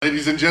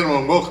Ladies and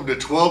gentlemen, welcome to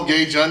 12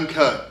 Gauge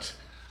Uncut.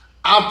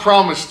 I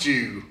promised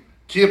you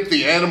Kipp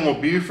the Animal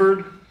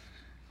Buford,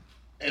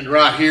 and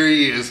right here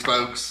he is,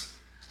 folks.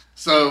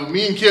 So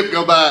me and Kipp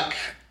go back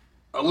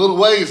a little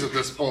ways at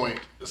this point.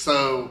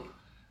 So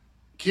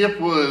Kipp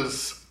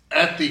was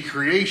at the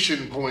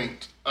creation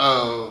point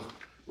of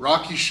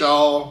Rocky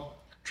Shaw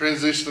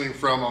transitioning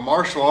from a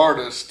martial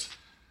artist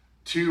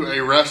to a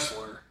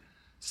wrestler.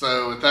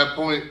 So at that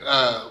point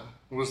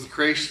was the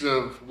creation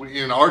of,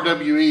 in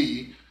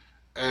RWE,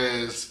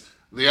 as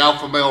the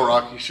alpha male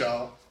Rocky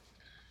Shaw.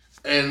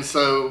 And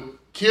so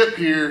Kipp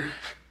here,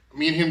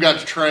 me and him got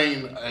to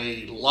train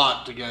a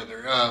lot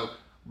together.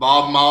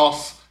 Bob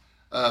Moss,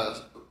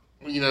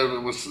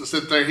 was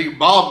sit there.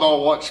 Bob and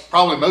I watched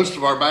probably most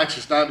of our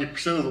matches,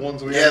 90% of the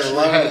ones we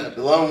actually had.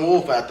 The lone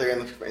wolf out there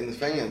in the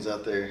fans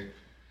out there.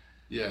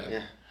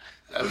 Yeah.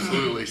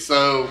 Absolutely.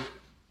 So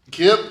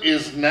Kipp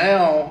is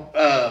now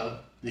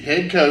the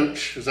head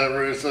coach. Is that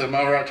right? Am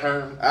I right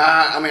term?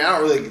 I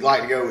don't really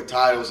like to go with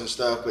titles and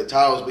stuff, but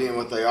titles being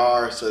what they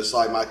are, so it's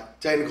like my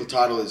technical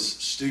title is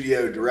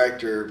studio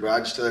director, but I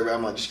just tell everybody,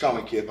 I'm like, just call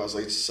me Kipp. I was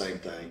like, it's the same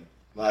thing.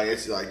 Like,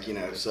 it's like,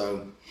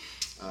 so.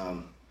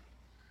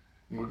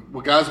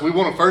 Well, guys, we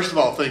want to first of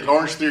all thank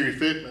Orange Theory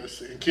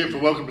Fitness and Kipp for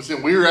welcoming us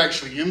in. We are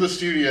actually in the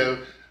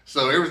studio,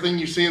 so everything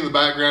you see in the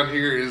background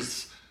here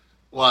is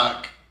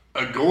like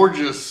a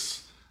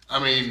gorgeous,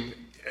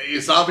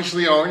 it's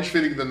obviously orange,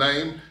 fitting the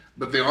name,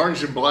 but the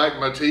orange and black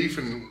motif,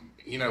 and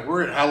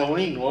we're at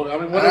Halloween. Well,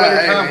 what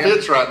other time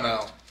fits right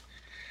now?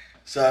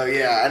 So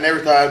yeah, I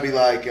never thought I'd be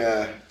like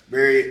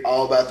very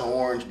all about the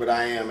orange, but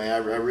I am, man. I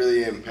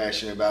really am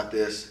passionate about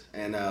this,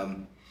 and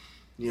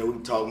we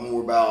can talk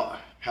more about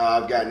how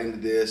I've gotten into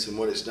this and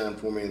what it's done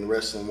for me in the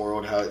wrestling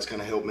world, how it's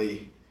kind of helped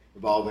me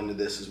evolve into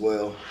this as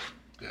well.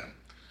 Yeah.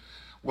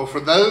 Well, for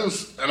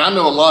those, and I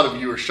know a lot of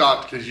you are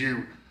shocked because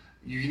you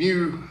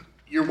knew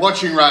you're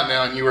watching right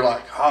now, and you were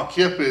like, "Oh,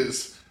 Kipp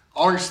is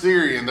Orange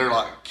Theory," and they're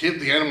like, "Kipp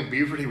the Animal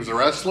Buford, he was a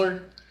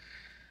wrestler."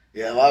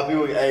 Yeah, a lot of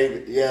people,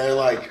 they're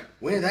like,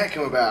 "When did that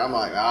come about?" I'm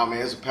like, "Oh man,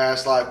 it was a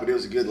past life, but it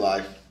was a good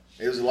life.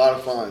 It was a lot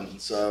of fun."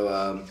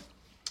 So,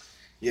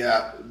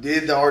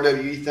 did the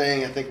RWE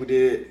thing. I think we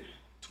did it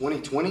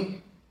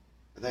 2020.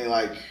 I think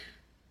like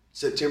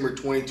September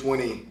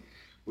 2020,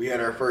 we had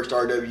our first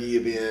RWE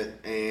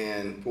event,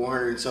 and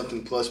 400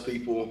 something plus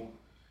people,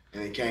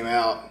 and it came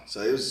out.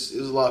 So it was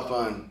a lot of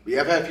fun. But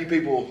yeah, I've had a few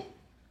people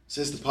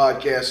since the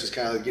podcast is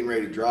kind of getting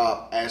ready to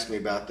drop ask me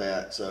about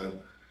that. So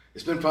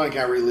it's been fun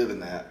kind of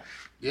reliving that.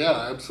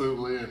 Yeah,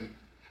 absolutely. And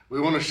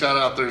we want to shout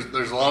out,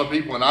 there's a lot of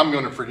people, and I'm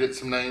going to forget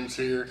some names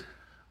here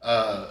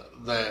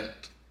that,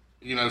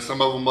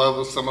 some of them love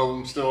us, some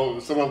of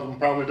them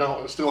probably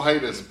don't, still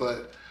hate us,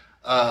 but,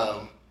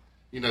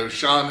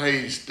 Sean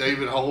Hayes,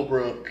 David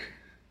Holbrook,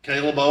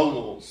 Caleb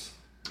Ogles.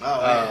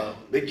 Oh, man.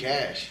 Big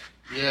Cash.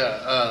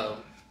 Yeah.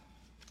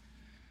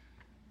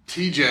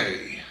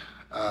 TJ.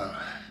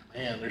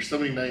 Man, there's so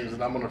many names,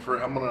 and I'm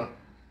gonna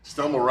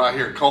stumble right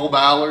here. Cole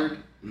Ballard.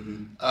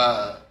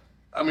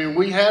 Mm-hmm.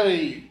 We had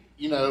an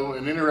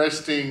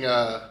interesting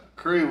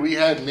crew. We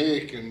had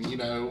Nick, and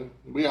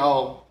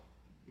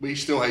we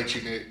still hate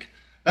you, Nick.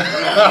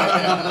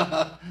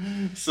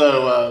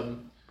 So,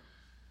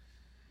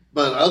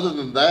 but other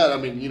than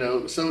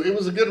that, so it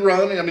was a good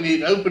run.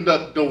 It opened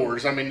up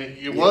doors.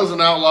 It was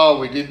an outlaw.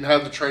 We didn't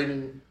have the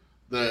training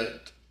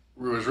that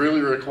was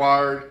really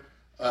required.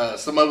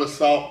 Some of us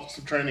saw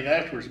some training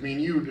afterwards. Me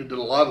and you did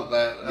a lot of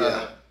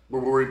that.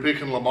 Where we were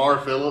picking Lamar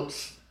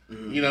Phillips,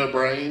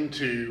 Brain,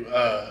 to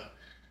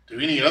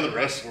any other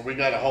wrestler we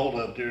got a hold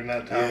of during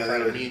that time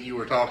frame me and you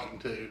were talking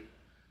to.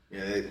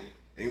 Yeah,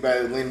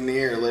 anybody that lent an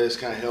ear let us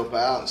kind of help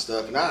out and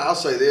stuff. And I'll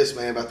say this,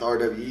 man, about the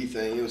RWE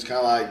thing. It was kind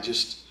of like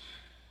just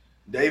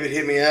David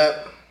hit me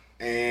up,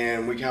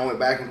 and we kind of went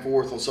back and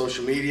forth on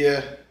social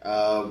media.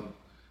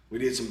 We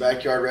did some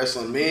backyard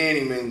wrestling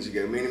many moons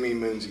ago.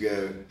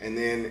 And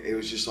then it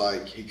was just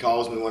like, he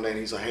calls me one day and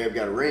he's like, "Hey, I've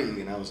got a ring."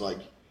 And I was like,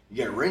 "You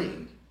got a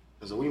ring?"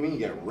 I was like, "What do you mean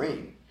you got a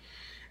ring?"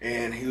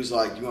 And he was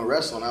like, "You want to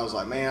wrestle?" And I was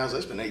like,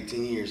 it's been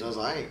 18 years. I was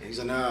like, He's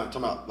like, "No, I'm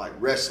talking about like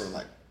wrestling,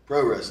 like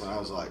pro wrestling." I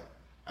was like,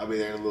 "I'll be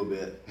there in a little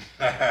bit."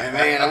 And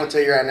man, I'm going to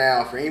tell you right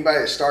now, for anybody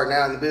that's starting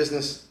out in the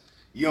business,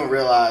 you don't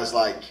realize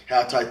like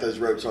how tight those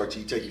ropes are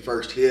till you take your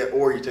first hit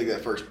or you take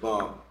that first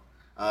bump.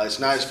 It's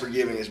not as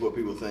forgiving as what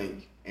people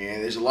think.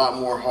 And there's a lot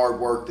more hard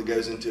work that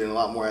goes into it and a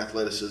lot more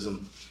athleticism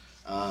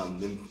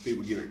than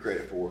people give it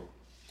credit for.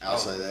 I'll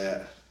say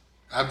that.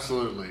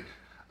 Absolutely.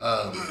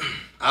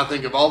 I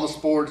think of all the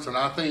sports, and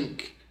I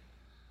think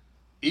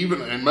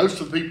and most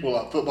of the people,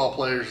 like football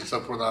players and so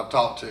forth that I've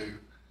talked to,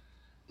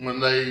 when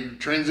they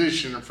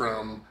transition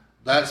from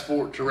that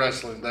sport to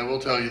wrestling, they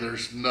will tell you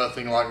there's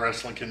nothing like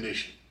wrestling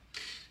condition.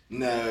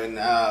 No, and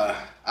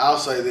I'll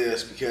say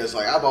this because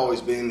like I've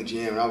always been in the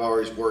gym and I've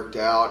always worked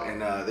out,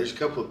 and there's a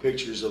couple of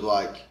pictures of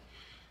like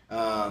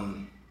I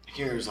can't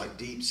remember, it was like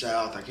Deep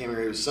South. I can't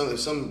remember, it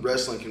was some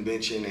wrestling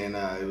convention, and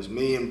it was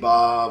me and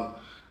Bob,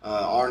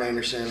 Arn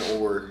Anderson,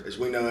 or as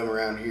we know him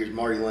around here, is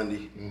Marty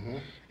Lundy,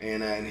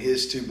 and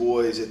his two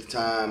boys at the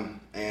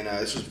time. And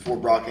this was before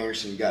Brock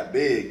Anderson got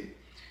big.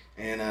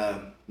 And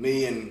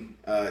me and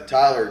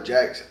Tyler,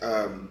 Jack's,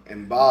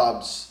 and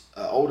Bob's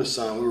oldest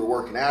son, we were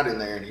working out in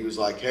there, and he was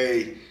like,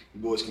 "Hey,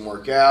 you boys can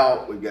work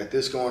out. We've got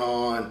this going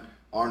on.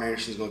 Arn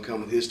Anderson's going to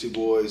come with his two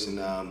boys,"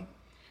 and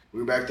we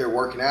were back there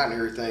working out and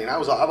everything. And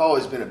I've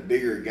always been a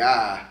bigger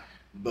guy,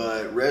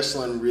 but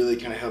wrestling really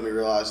kind of helped me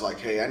realize, like,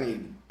 hey, I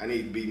need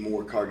to be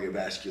more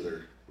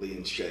cardiovascularly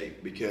in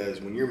shape, because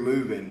when you're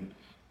moving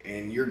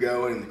and you're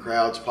going and the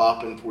crowd's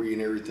popping for you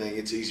and everything,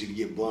 it's easy to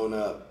get blown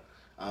up.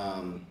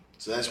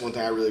 So that's one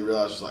thing I really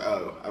realized, was like,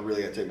 oh, I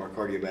really got to take my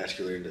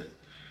cardiovascular into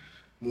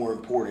more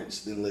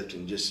importance than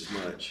lifting just as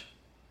much.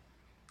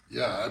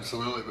 Yeah,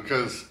 absolutely.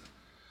 Because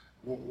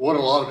what a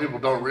lot of people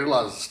don't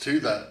realize is too,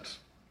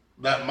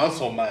 that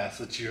muscle mass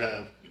that you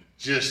have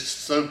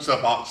just soaks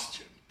up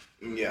oxygen.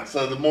 Yeah.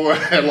 So the more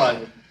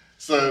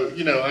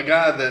a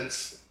guy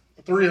that's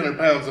 300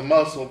 pounds of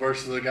muscle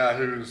versus a guy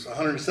who's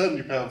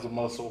 170 pounds of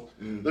muscle,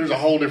 there's a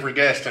whole different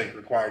gas tank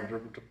required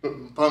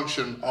to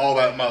function all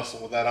that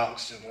muscle with that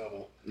oxygen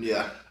level.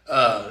 Yeah.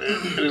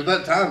 And at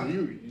that time,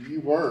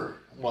 you were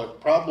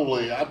I'd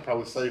probably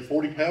say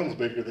 40 pounds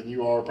bigger than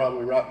you are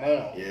probably right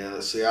now. Yeah.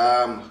 See,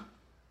 I'm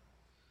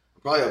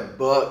probably a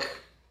buck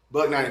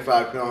 95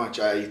 depending on how much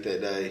I eat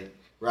that day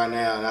right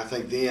now, and I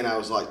think then I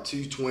was like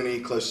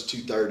 220, close to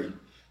 230.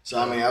 So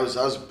I mean, I was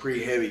a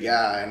pretty heavy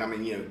guy, and I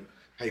mean,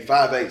 hey,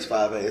 5'8's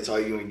 5'8. That's all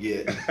you're gonna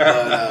get.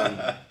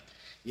 But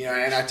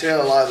and I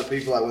tell a lot of the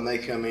people, like, when they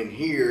come in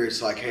here,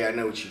 it's like, hey, I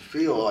know what you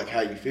feel, like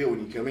how you feel when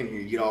you come in here.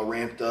 You get all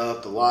ramped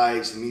up, the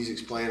lights, the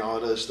music's playing, all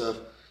that other stuff,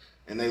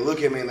 and they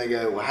look at me and they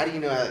go, well, how do you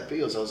know how that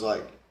feels? I was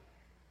like,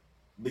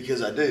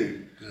 because I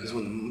do. Because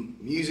when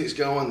the music's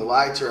going, the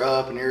lights are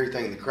up and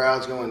everything, the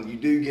crowd's going, you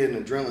do get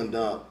an adrenaline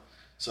dump.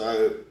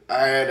 So I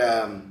had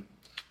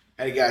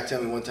a guy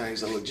tell me one time,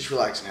 he's like, look, just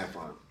relax and have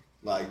fun.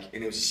 Like,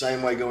 and it was the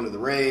same way going to the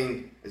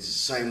ring. It's the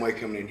same way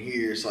coming in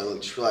here. It's like,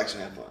 look, just relax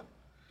and have fun.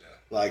 Yeah.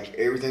 Like,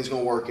 everything's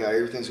going to work out.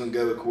 Everything's going to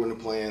go according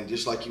to plan,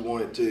 just like you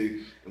want it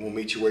to, and we'll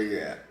meet you where you're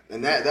at.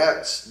 And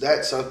that's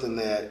something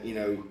that,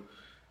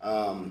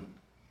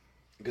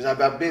 because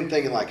I've been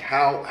thinking, like,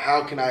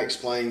 how can I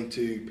explain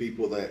to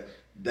people that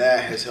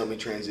has helped me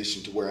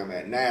transition to where I'm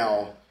at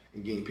now,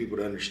 and getting people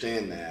to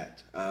understand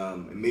that,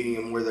 and meeting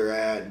them where they're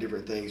at, and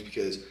different things,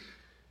 because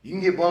you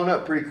can get blown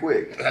up pretty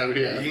quick. Oh,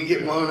 yeah. You can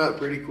get blown up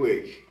pretty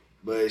quick,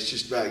 but it's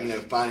just about,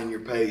 finding your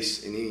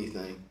pace in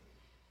anything.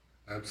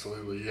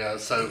 Absolutely, yeah.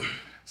 So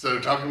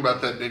talking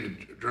about that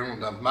big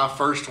adrenaline dump, my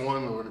first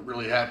one when it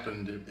really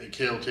happened at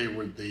KLT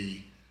with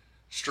the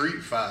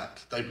street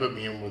fight, they put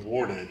me in with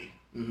War Daddy.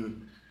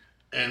 Mm-hmm.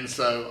 And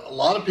so a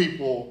lot of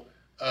people,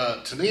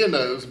 Tania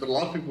knows, but a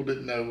lot of people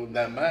didn't know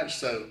that match.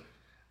 So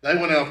they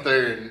went out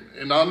there,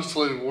 and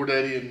honestly, War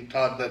Daddy and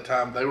Todd at that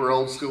time, they were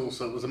old school,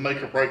 so it was a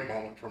make or break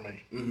moment for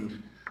me. Mm-hmm.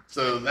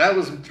 So that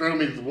was throwing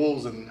me to the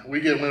wolves, and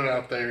we went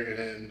out there,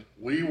 and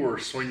we were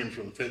swinging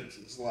for the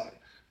fences. Like,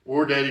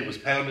 War Daddy was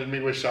pounding me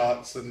with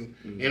shots, and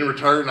in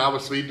return, I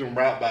was feeding them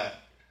right back.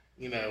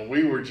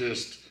 We were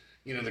just,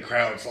 the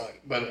crowd's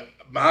like, but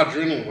my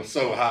adrenaline was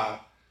so high.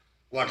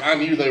 Like, I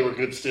knew they were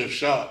good stiff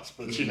shots,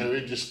 but,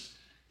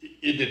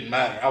 it didn't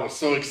matter. I was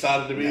so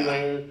excited to be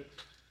there.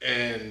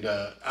 And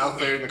out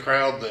there in the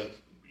crowd that,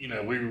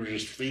 we were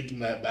just feeding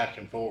that back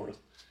and forth.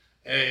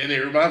 And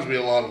it reminds me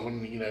a lot of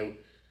when,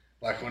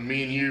 like when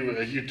me and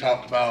you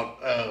talked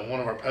about one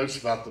of our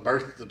posts about the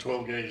birth of the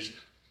 12 gauge,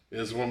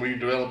 is when we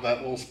developed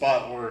that little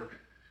spot where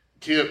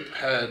Kipp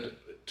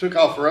took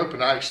off a rope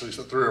and I actually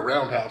threw a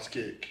roundhouse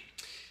kick.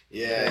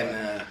 Yeah,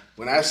 and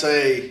when I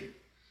say,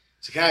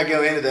 to kind of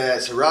go into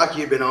that, so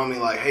Rocky had been on me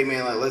like, hey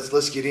man, like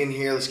let's get in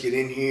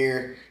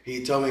here.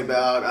 He told me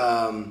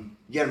about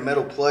you got a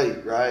metal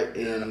plate, right?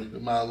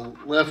 And my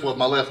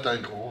left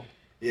ankle.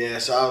 Yeah,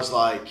 so I was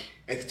like,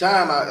 at the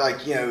time,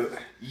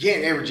 you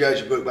can't ever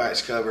judge a book by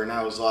its cover, and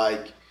I was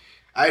like,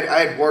 I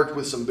had worked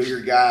with some bigger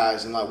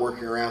guys and like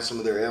working around some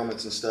of their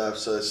ailments and stuff,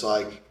 so it's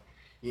like,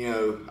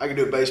 I could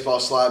do a baseball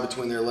slide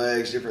between their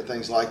legs, different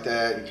things like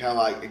that, and kind of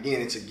like,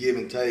 again, it's a give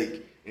and take,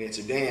 and it's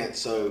a dance,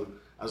 so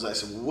I was like,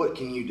 so what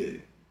can you do?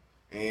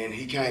 And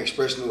he kind of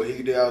expressed to me what he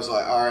could do. I was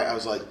like, all right, I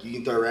was like, you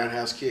can throw a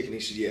roundhouse kick, and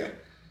he said, yeah.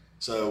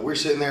 So we're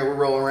sitting there, we're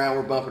rolling around,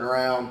 we're bumping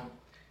around,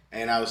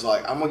 and I was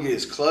like, I'm going to get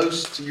as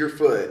close to your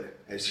foot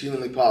as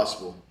humanly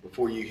possible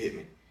before you hit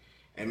me.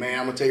 And man,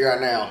 I'm going to tell you right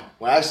now,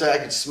 when I say I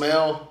could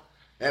smell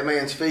that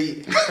man's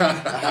feet,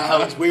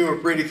 we were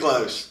pretty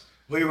close.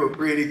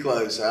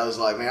 I was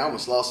like, man, I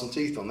almost lost some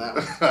teeth on that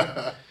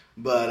one.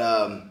 But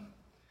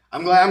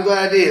I'm glad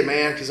I did,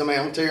 man, because I'm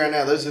going to tell you right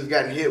now, those who've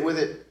gotten hit with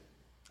it,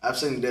 I've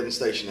seen the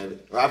devastation of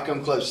it, or I've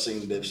come close to seeing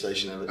the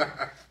devastation of it.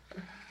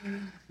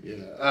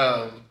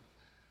 Yeah.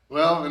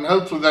 Well, and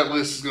hopefully that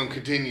list is going to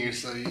continue.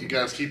 So you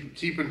guys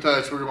keep in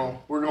touch. We're going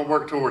to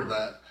work toward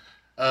that.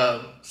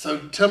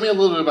 So tell me a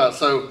little bit about.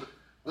 So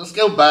let's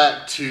go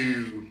back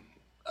to,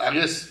 I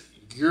guess,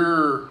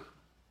 your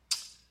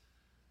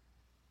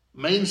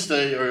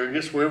mainstay, or I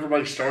guess where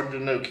everybody started to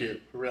know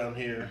Kipp around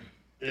here,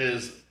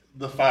 is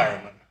the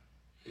fireman.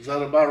 Is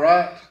that about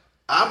right?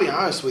 I'll be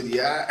honest with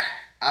you.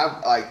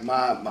 I like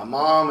my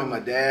mom and my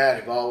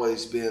dad have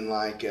always been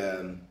like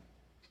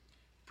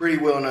pretty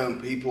well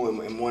known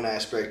people in one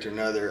aspect or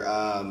another.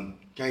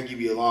 Can't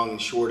give you a long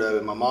and short of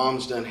it. My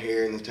mom's done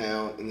hair in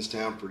this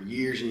town for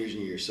years and years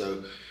and years.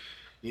 So,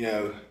 you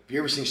know, have you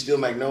ever seen Steel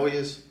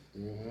Magnolias?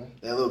 Mm-hmm.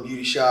 That little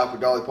beauty shop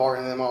with Dolly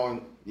Parton and them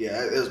on?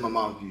 Yeah, that was my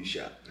mom's beauty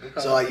shop.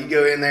 Okay. So like you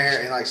go in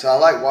there and like, so I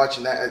like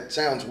watching that. It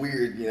sounds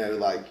weird, you know,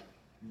 like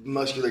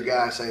muscular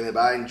guy saying that,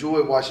 but I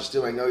enjoy watching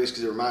Steel Magnolias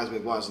because it reminds me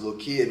of when I was a little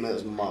kid and that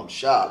was my mom's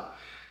shop.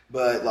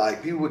 But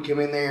like people would come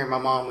in there and my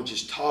mom would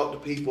just talk to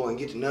people and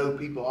get to know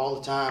people all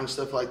the time and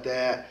stuff like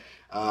that.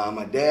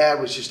 My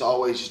dad was just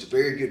always just a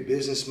very good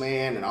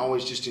businessman and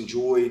always just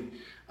enjoyed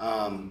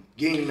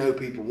getting to know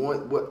people,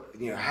 what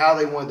you know, how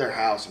they wanted their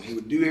house, and he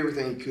would do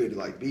everything he could to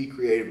like be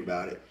creative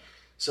about it.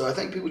 So I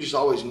think people just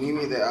always knew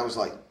me that I was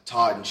like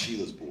Todd and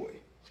Sheila's boy.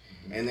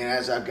 And then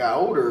as I got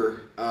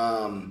older,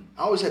 I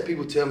always had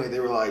people tell me, they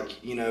were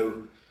like, you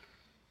know,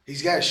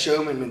 he's got a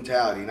showman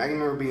mentality. And I can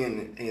remember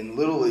being in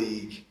Little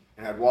League,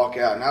 and I'd walk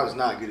out, and I was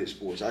not good at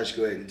sports. I'll just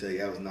go ahead and tell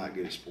you, I was not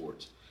good at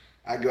sports.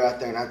 I'd go out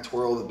there, and I'd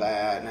twirl the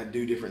bat, and I'd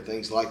do different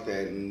things like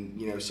that. And,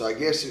 you know, so I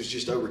guess it was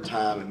just over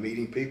time and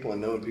meeting people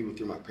and knowing people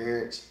through my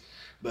parents.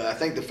 But I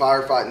think the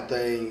firefighting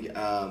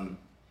thing,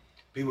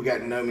 people got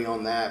to know me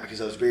on that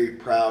because I was very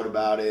proud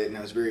about it, and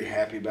I was very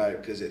happy about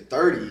it because at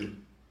 30,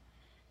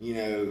 you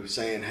know,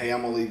 saying, hey,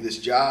 I'm going to leave this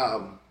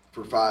job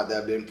for five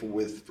that I've been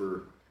with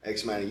for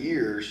X amount of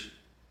years,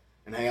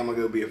 and hey, I'm going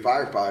to go be a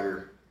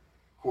firefighter.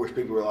 Of course,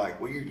 people were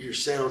like, well, you're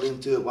settled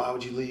into it. Why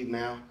would you leave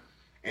now?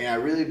 And I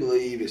really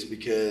believe it's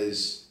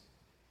because,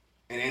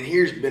 and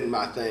here's been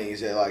my thing,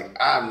 is that, like,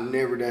 I've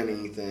never done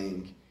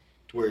anything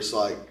to where it's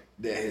like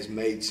that has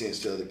made sense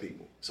to other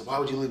people. So why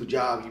would you leave a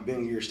job?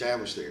 You're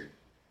established there.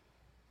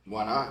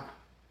 Why not?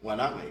 Why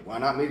not me? Why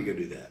not me to go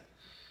do that?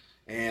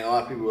 And a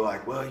lot of people were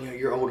like, well, you know,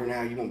 you're older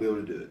now, you won't be able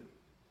to do it.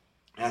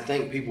 And I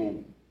think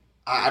people,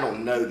 I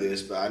don't know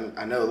this, but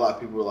I know a lot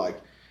of people were like,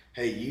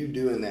 hey, you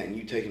doing that and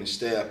you taking a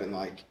step, and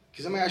like,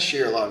 because I mean, I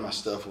share a lot of my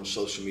stuff on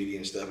social media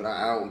and stuff, and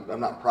I'm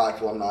not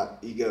prideful, I'm not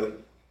ego.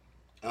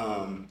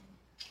 I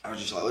was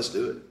just like, let's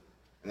do it.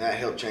 And that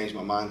helped change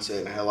my mindset,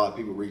 and I had a lot of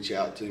people reach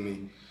out to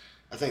me.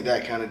 I think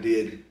that kind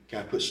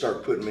of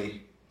start putting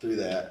me through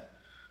that.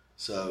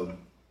 So,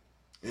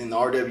 and the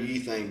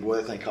RWE thing, boy,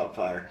 that thing caught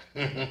fire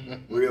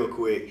real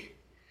quick.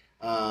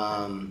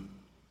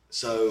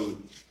 So,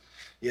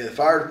 yeah, the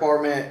fire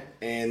department,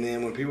 and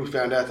then when people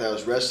found out that I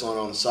was wrestling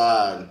on the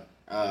side,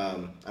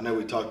 I know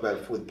we talked about it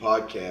before the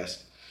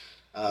podcast,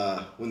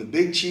 when the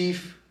big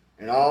chief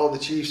and all the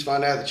chiefs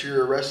find out that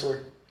you're a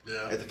wrestler,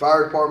 yeah, at the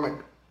fire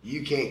department,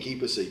 you can't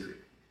keep a secret.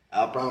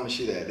 I'll promise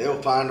you that.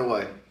 They'll find a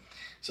way.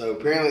 So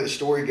apparently the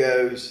story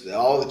goes that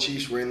all the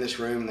chiefs were in this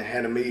room and they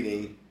had a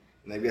meeting,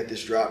 and they've got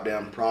this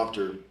drop-down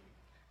prompter,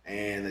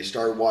 and they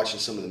started watching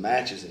some of the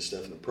matches and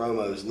stuff and the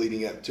promos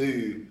leading up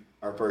to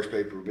our first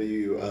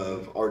pay-per-view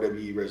of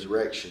RWE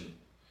Resurrection.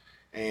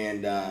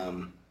 And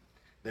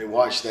they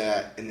watched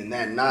that, and then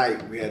that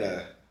night we had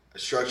a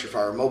structure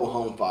fire, a mobile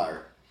home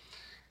fire.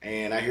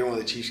 And I hear one of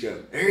the chiefs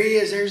go, there he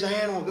is, there's the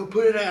animal, go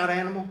put it out,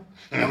 animal.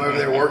 And I'm over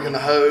there working the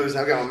hose,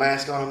 and I've got my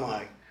mask on, I'm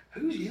like,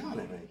 who's yelling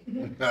at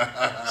me?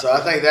 So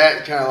I think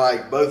that kind of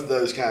like, both of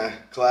those kind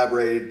of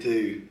collaborated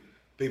to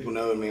people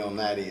knowing me on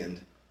that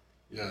end.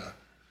 Yeah,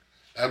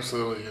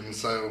 absolutely. And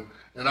so,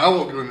 and I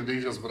won't go into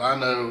details, but I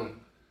know,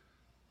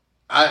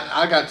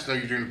 I got to know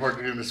you during the part,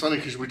 and it's funny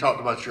because we talked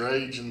about your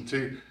age, and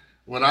too,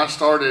 when I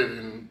started,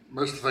 and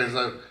most of the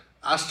things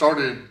I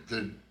started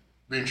the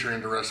venture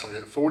into wrestling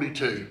at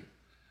 42,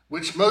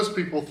 which most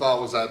people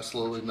thought was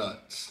absolutely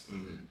nuts.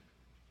 Mm-hmm.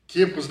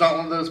 Kipp was not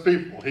one of those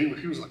people.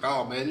 He was like,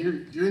 oh man,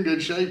 you're in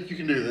good shape, you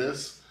can do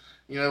this.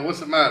 You know,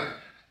 what's it matter?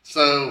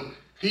 So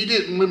he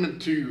didn't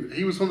limit to,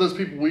 he was one of those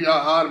people we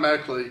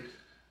automatically,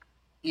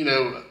 you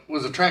know,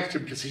 was attracted to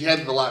because he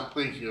had the like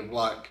thinking of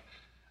like,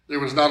 there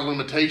was not a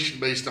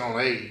limitation based on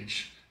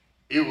age.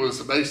 It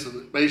was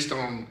based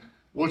on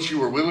what you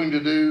were willing to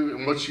do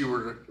and what you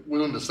were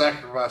willing to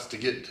sacrifice to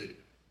get to.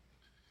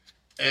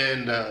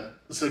 And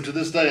so to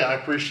this day, I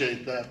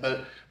appreciate that.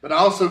 But I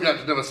also got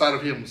to know a side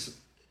of him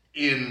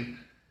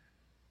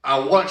I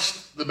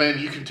watched the man.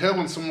 You can tell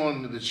when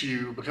someone that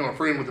you become a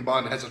friend with the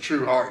bond has a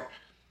true heart.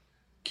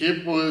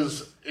 Kipp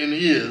was and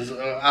is,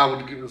 I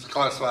would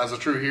classify as a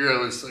true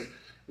hero. Is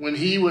when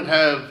he would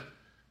have,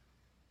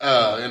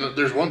 and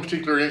there's one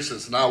particular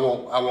instance, and I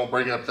won't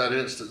bring up that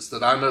instance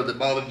that I know that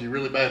bothered you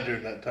really bad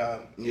during that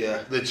time.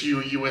 Yeah. That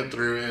you went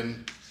through,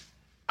 and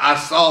I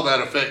saw that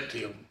affect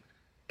him.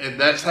 And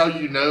that's how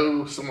you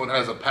know someone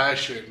has a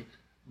passion,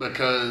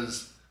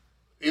 because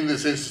in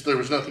this instance there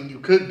was nothing you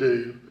could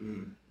do,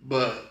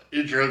 but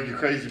it drove you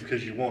crazy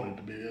because you wanted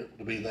to be able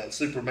to be that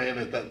Superman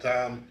at that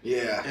time.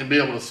 Yeah. And be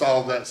able to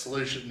solve that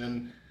solution.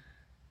 And,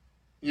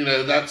 you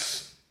know,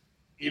 that's,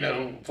 you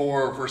know,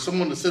 for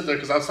someone to sit there,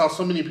 because I saw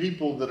so many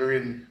people that are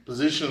in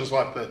positions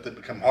like that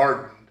become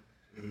hardened.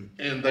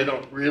 and they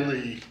don't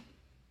really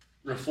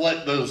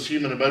reflect those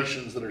human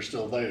emotions that are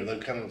still there. They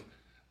kind of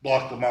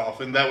block them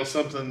off, and that was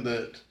something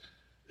that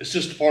it's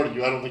just a part of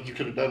you. I don't think you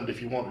could have done it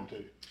if you wanted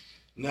to.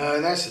 No,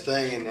 and that's the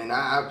thing, and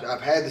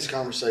I've had this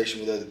conversation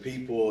with other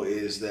people,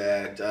 is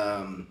that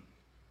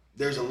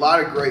there's a lot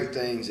of great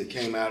things that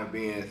came out of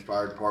being at the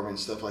fire department and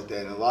stuff like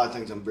that, and a lot of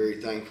things I'm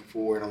very thankful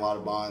for, and a lot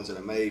of bonds that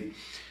I made.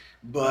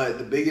 But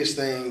the biggest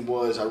thing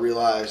was I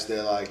realized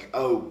that, like,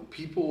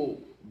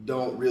 people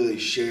don't really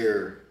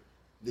share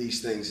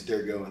these things that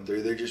they're going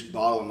through. They're just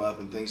bottle them up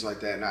and things like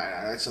that. And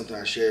that's something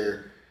I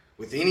share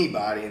with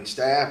anybody, and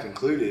staff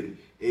included,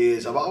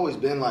 is I've always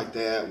been like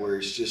that, where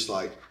it's just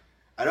like,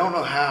 I don't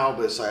know how,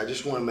 but it's like I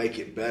just want to make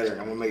it better,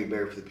 and I want to make it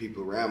better for the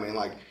people around me. And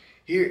like,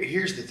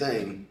 here's the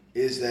thing,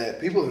 is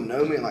that people who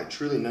know me and like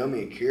truly know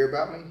me and care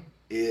about me,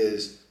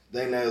 is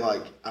they know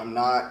like I'm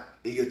not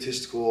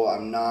egotistical,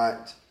 I'm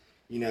not,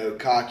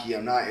 cocky,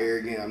 I'm not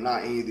arrogant, I'm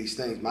not any of these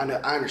things.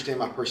 I understand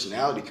my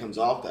personality comes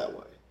off that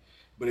way.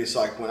 But it's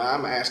like when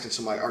I'm asking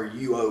somebody, are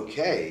you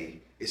okay?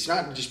 It's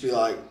not to just be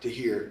like to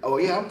hear, oh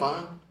yeah, I'm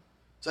fine.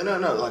 So no,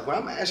 like when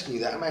I'm asking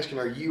you that, I'm asking,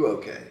 are you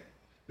okay?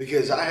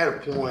 Because I had a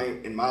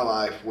point in my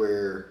life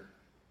where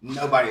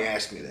nobody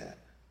asked me that.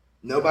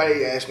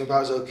 Nobody asked me if I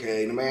was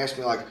okay. Nobody asked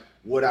me like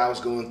what I was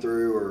going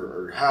through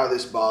or how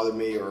this bothered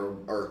me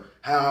or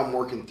how I'm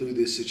working through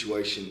this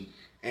situation.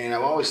 And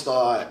I've always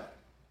thought,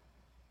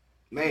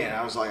 man,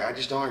 I was like, I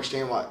just don't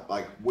understand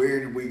like where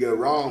did we go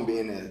wrong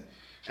being and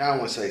I don't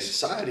want to say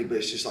society, but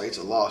it's just like it's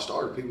a lost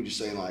art. People just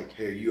saying like,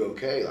 hey, are you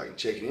okay? Like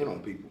checking in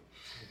on people.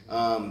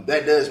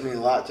 That does mean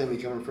a lot to me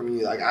coming from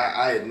you. Like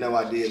I had no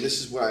idea.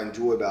 This is what I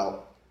enjoy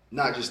about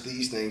not just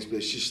these things, but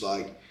it's just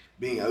like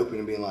being open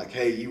and being like,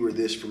 hey, you were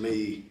this for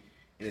me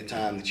in a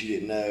time that you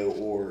didn't know,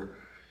 or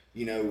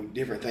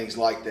different things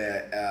like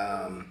that.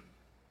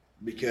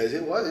 Because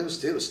it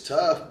was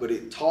tough, but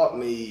it taught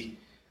me,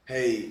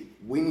 hey,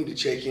 we need to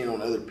check in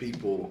on other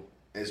people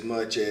as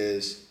much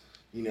as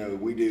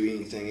we do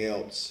anything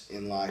else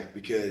in life,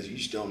 because you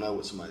just don't know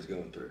what somebody's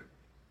going through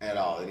at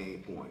all at any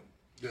point.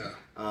 Yeah.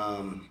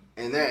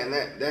 And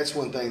that's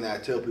one thing that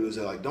I tell people is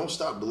that like, don't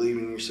stop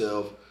believing in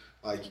yourself.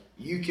 Like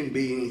you can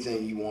be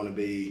anything you want to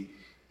be,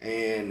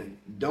 and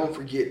don't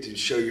forget to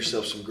show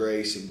yourself some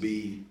grace and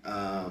be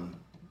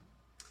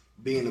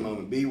in the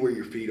moment, be where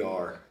your feet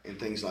are and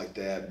things like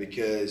that.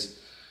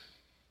 Because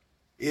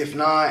if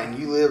not, and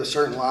you live a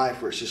certain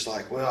life where it's just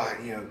like, well,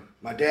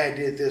 my dad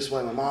did it this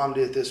way, my mom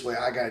did it this way,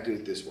 I got to do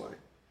it this way.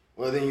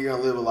 Well, then you're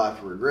going to live a life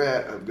of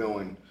regret of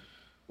going,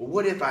 well,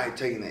 what if I had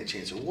taken that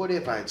chance? Or what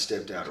if I had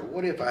stepped out? Or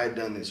what if I had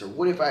done this? Or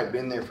what if I had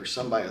been there for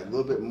somebody a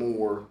little bit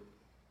more?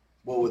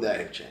 What would that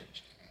have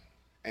changed?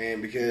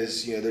 And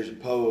because, there's a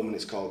poem and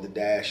it's called The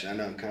Dash, and I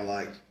know I'm kind of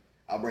like,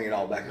 I'll bring it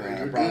all back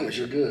around, I promise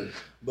you. You're good.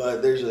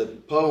 But there's a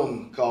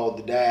poem called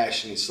The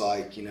Dash, and it's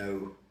like,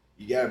 you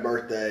got a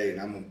birthday,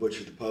 and I'm going to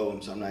butcher the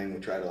poem, so I'm not even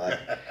going to try to like,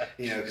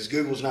 because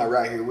Google's not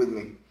right here with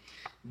me.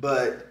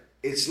 But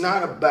it's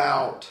not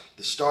about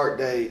the start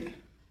date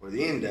or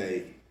the end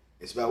date.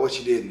 It's about what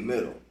you did in the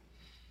middle.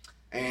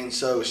 And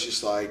so it's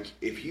just like,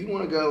 if you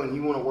want to go and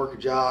you want to work a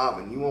job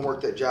and you want to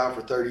work that job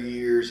for 30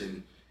 years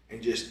and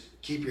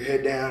just keep your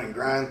head down and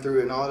grind through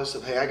it and all this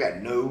stuff, hey, I got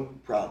no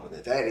problem with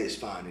it. That is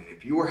fine. And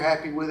if you're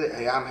happy with it,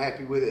 hey, I'm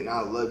happy with it, and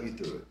I'll love you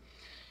through it.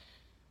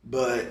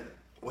 But,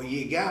 well,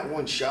 you got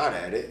one shot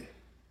at it,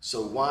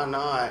 so why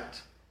not,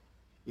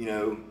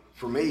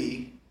 for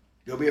me,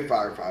 go be a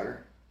firefighter.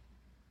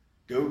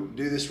 Go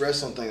do this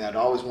wrestling thing that I'd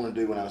always wanted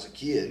to do when I was a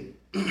kid.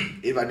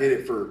 If I did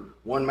it for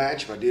one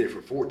match, if I did it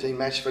for 14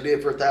 matches, if I did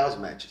it for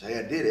 1,000 matches, hey,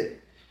 I did it.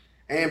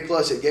 And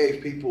plus it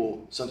gave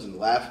people something to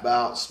laugh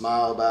about,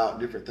 smile about,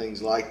 different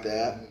things like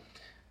that.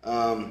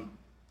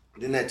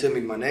 Then that took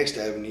me to my next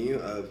avenue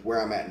of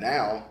where I'm at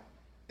now,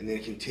 and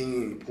then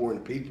continuing to pour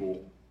into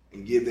people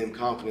and give them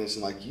confidence.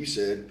 And like you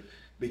said,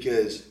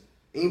 because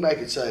anybody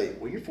could say,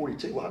 well, you're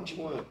 42, why don't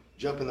you want to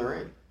jump in the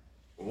ring?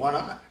 Well, why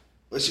not?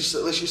 Let's just see.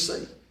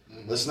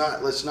 Mm-hmm. Let's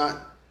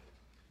not,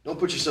 don't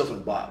put yourself in a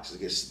box, I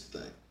guess is the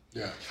thing.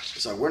 Yeah.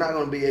 It's like, we're not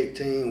going to be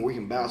 18, we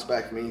can bounce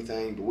back from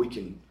anything, but we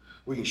can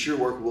sure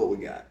work with what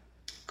we got.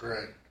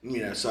 Correct.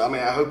 So I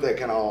mean, I hope that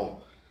kind of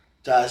all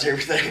ties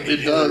everything together.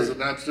 It does, and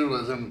that's true.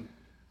 And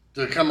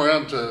to come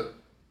around to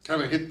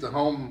kind of hit the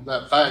home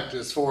that fact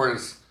as far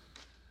as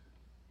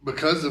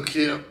because of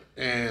Kipp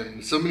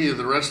and so many of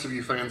the rest of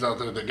you fans out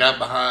there that got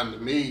behind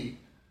me.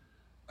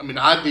 I mean,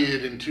 I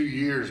did in 2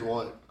 years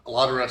what a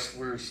lot of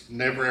wrestlers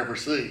never ever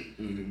see.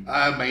 Mm-hmm.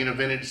 I main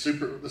evented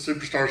the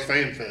Superstars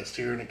Fan Fest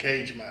here in a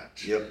cage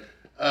match. Yep.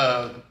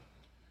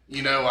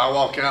 I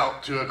walk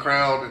out to a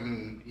crowd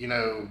and,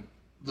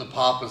 the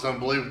pop is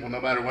unbelievable no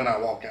matter when I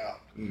walk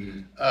out.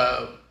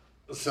 Mm-hmm.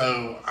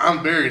 So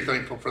I'm very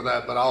thankful for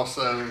that, but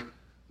also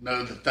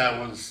know that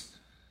was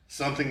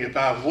something, if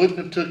I wouldn't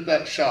have took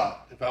that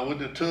shot, if I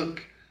wouldn't have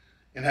took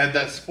and had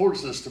that support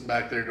system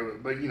back there to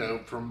it, but,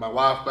 from my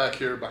wife back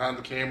here behind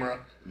the camera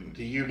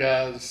to you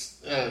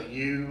guys,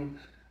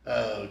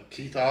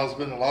 Keith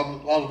Osmond, a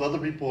lot of other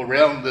people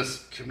around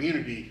this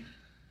community,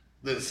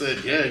 that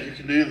said, yeah, you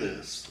can do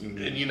this.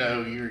 Mm-hmm. And, you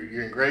know,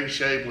 you're in great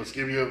shape. Let's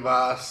give you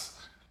advice.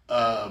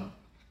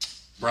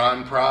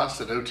 Brian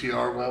Price at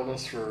OTR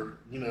Wellness for,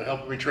 you know,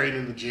 helping me train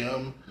in the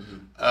gym.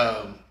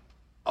 Mm-hmm.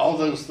 All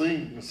those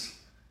things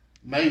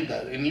made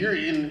that. And you're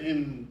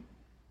in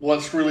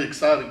what's really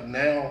exciting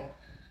now,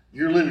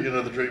 you're living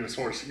another dream as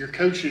far as you're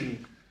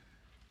coaching,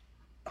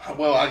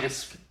 well, I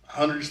guess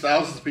hundreds,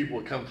 thousands of people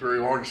that come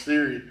through Orange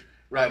Theory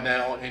right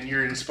now, and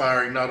you're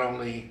inspiring not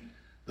only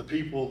the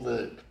people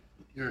that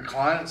your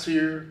clients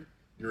here,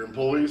 your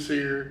employees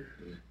here,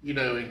 you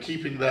know, and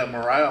keeping that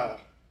morale.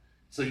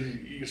 So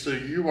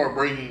you are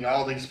bringing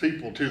all these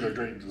people to their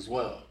dreams as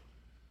well.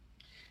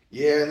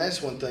 Yeah, and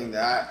that's one thing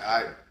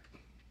that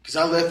because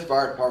I left the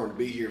fire department to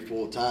be here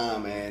full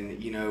time,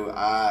 and you know,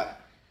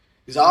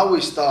 because I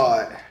always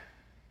thought,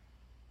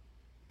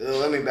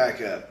 let me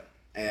back up,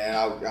 and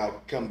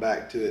I'll come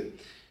back to it.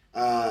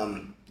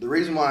 The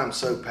reason why I'm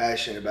so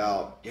passionate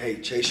about, hey,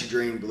 chase your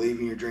dream, believe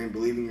in your dream,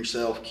 believe in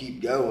yourself,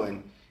 keep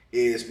going,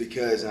 is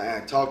because, and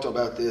I talked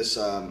about this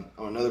on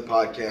another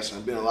podcast, and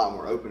I've been a lot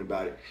more open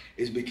about it,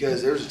 is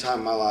because there was a time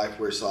in my life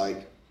where it's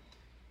like,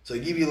 so to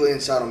give you a little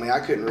insight on me,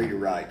 I couldn't read or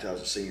write until I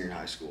was a senior in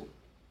high school.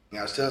 And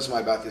I was telling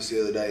somebody about this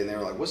the other day, and they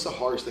were like, what's the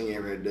hardest thing you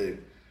ever had to do?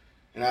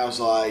 And I was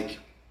like,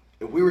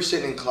 if we were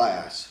sitting in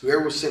class,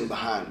 whoever was sitting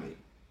behind me,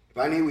 if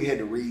I knew we had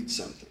to read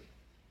something,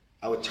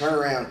 I would turn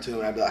around to him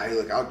and I'd be like, hey,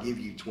 look, I'll give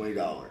you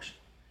 $20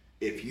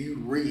 if you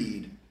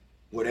read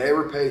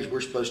whatever page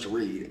we're supposed to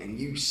read and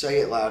you say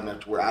it loud enough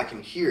to where I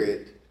can hear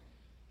it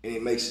and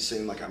it makes it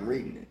seem like I'm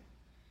reading it.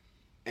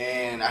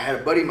 And I had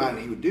a buddy of mine,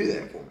 he would do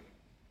that for me.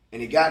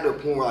 And it got to a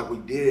point where like we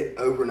did it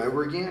over and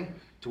over again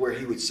to where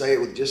he would say it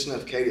with just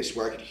enough cadence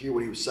where I could hear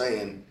what he was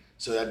saying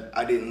so that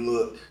I didn't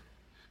look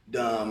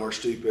dumb or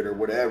stupid or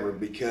whatever,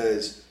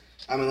 because,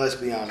 I mean, let's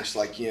be honest,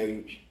 like, you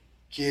know,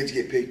 kids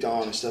get picked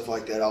on and stuff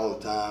like that all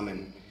the time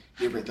and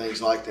different things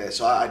like that.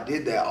 So I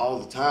did that all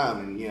the time,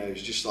 and, you know,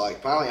 it's just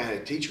like, finally I had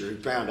a teacher who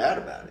found out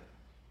about it.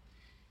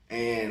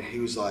 And he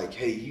was like,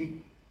 hey,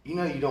 you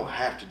know you don't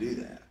have to do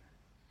that.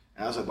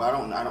 And I was like, well,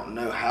 I don't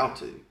know how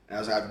to. And I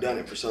was like, I've done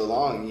it for so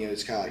long, and, you know,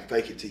 it's kind of like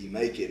fake it till you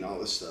make it and all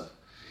this stuff.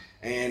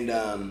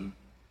 And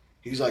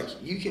he was like,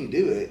 you can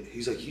do it.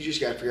 He's like, you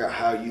just got to figure out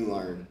how you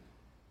learn,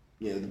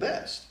 you know, the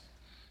best.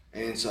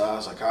 And so I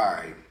was like, all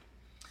right.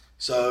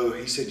 So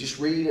he said, just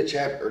read a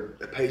chapter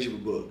or a page of a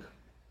book.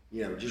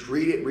 You know, just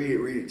read it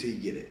till you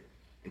get it.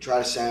 And try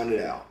to sound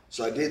it out.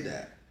 So I did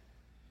that.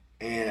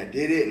 And I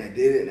did it, and I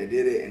did it, and I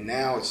did it. And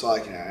now it's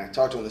like, and I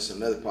talked on this in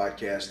another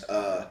podcast,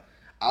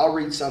 I'll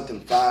read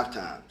something 5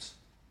 times.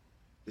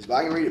 Because if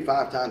I can read it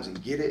 5 times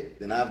and get it,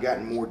 then I've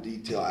gotten more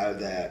detail out of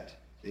that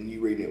than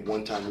you reading it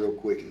one time real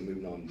quick and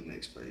moving on to the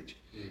next page.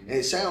 Mm-hmm. And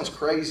it sounds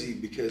crazy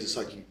because it's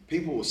like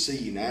people will see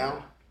you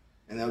now,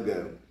 and they'll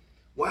go,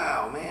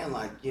 wow, man,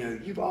 like, you know,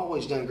 you've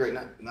always done great.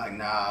 Like,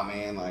 nah,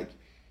 man, like,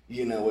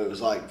 you know, it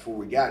was like before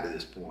we got to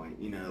this point,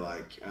 you know,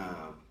 like,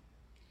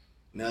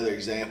 another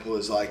example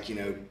is like, you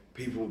know,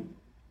 people,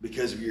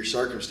 because of your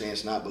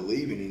circumstance, not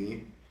believing in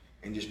you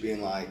and just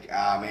being like,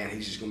 man,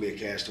 he's just going to be a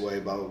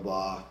castaway, blah, blah,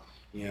 blah.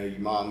 You know, your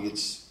mom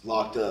gets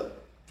locked up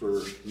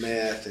for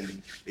meth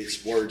and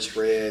its word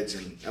spreads,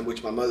 and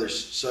which my mother's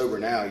sober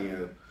now, you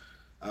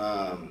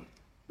know.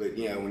 But,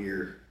 you know, when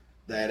you're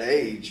that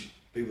age,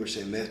 people are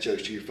saying meth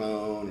jokes to your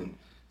phone and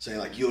saying,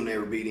 like, you'll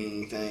never beat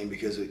anything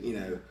because, of, you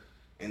know,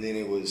 and then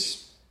it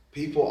was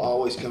people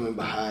always coming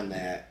behind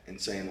that and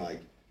saying, like,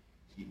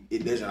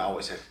 it doesn't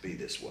always have to be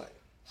this way.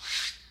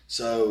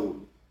 So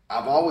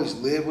I've always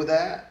lived with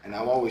that, and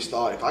I've always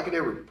thought if I could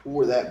ever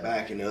pour that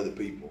back into other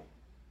people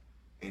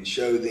and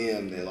show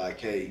them that, like,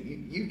 hey,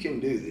 you can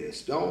do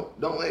this. Don't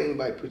let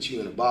anybody put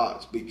you in a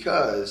box,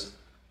 because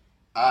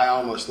I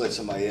almost let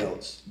somebody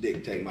else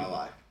dictate my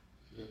life.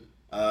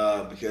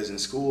 Because in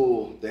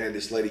school, they had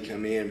this lady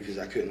come in because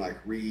I couldn't, like,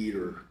 read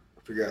or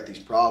figure out these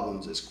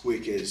problems as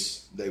quick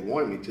as they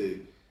wanted me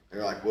to.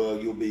 They're like, well,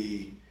 you'll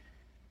be,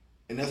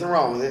 and nothing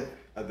wrong with it,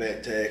 a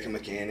vet tech, a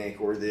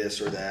mechanic, or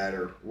this or that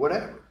or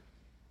whatever.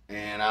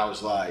 And I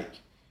was like,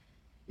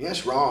 yeah,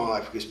 that's wrong,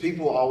 like, because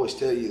people always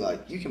tell you,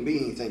 like, you can be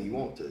anything you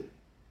want to.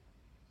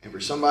 And for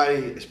somebody,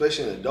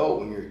 especially an adult,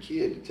 when you're a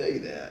kid, to tell you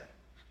that,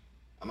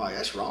 I'm like,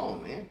 that's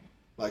wrong, man.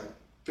 Like,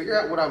 figure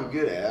out what I'm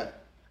good at.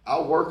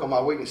 I'll work on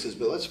my weaknesses,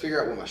 but let's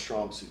figure out what my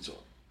strong suits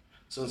are.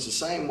 So it's the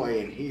same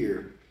way in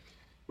here.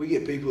 We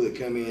get people that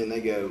come in,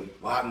 they go,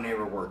 well, I've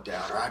never worked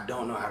out, or I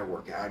don't know how to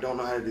work out, I don't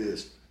know how to do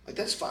this. Like,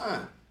 that's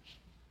fine.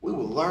 We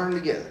will learn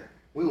together.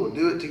 We will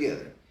do it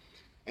together.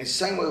 And it's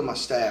the same way with my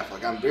staff.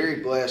 Like, I'm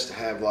very blessed to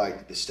have,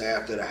 like, the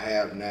staff that I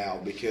have now,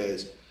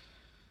 because,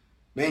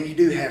 man, you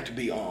do have to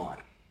be on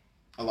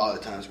a lot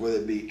of times, whether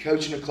it be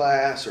coaching a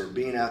class or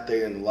being out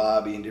there in the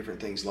lobby and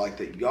different things like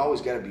that. You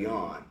always got to be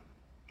on.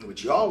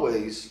 But you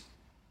always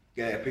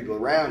got to have people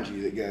around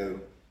you that go,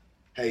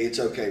 hey, it's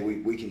okay,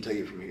 we can take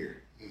it from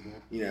here. Mm-hmm.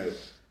 You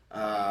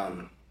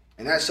know,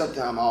 and that's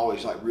something I'm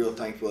always, like, real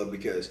thankful of,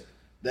 because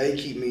they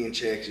keep me in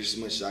check just as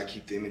much as I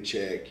keep them in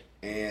check.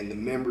 And the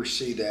members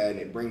see that, and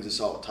it brings us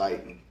all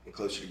tight and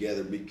closer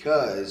together,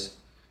 because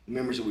the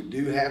members that we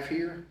do have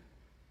here,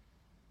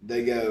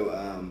 they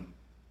go,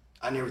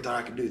 I never thought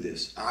I could do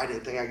this. I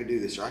didn't think I could do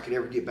this, or I could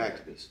ever get back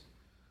to this.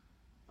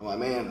 I'm like,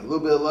 man, a little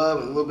bit of love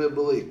and a little bit of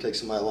belief takes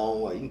somebody a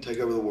long way. You can take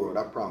over the world,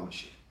 I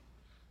promise you.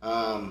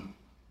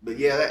 But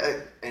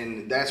yeah,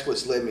 and that's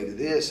what's led me to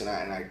this, and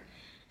I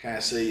kind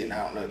of see, and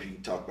I don't know if you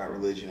can talk about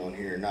religion on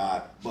here or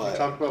not, but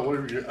talk about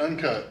whatever you're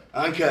uncut.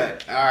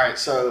 Uncut. All right,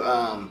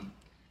 so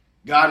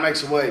God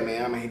makes a way,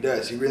 man. I mean, He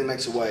does. He really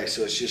makes a way.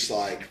 So it's just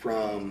like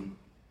from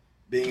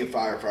being a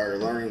firefighter,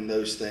 learning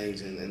those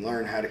things, and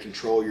learn how to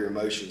control your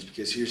emotions.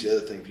 Because here's the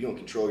other thing: if you don't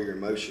control your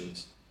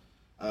emotions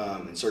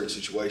in certain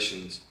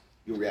situations,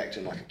 you'll react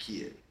to them like a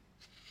kid.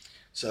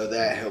 So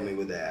that helped me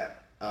with that.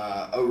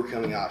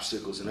 Overcoming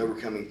obstacles and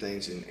overcoming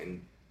things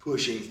and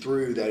pushing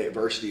through that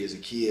adversity as a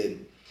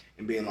kid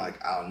and being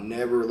like, I'll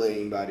never let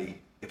anybody,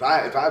 if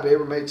I've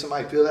ever made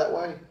somebody feel that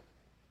way,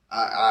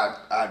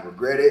 I'd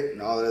regret it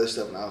and all that other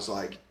stuff. And I was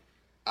like,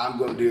 I'm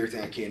going to do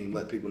everything I can to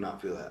let people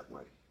not feel that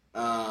way.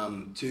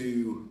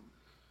 To,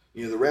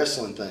 the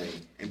wrestling thing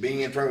and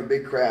being in front of a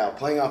big crowd,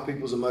 playing off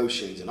people's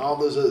emotions and all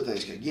those other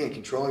things. Again,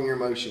 controlling your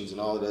emotions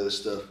and all that other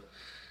stuff.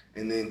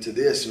 And then to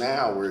this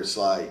now where it's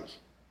like,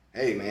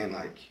 hey man,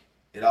 like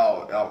it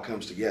all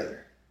comes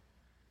together.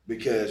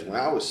 Because when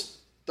I was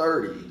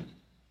 30,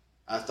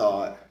 I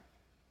thought,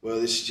 well,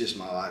 this is just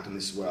my life and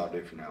this is what I'll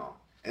do from now on.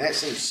 And that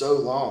seems so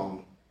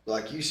long, but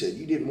like you said,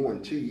 you did more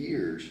in 2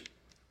 years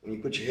when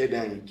you put your head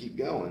down and you keep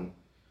going.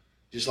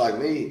 Just like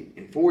me,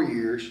 in 4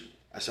 years,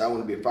 I said I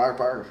want to be a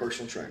firefighter and a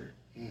personal trainer.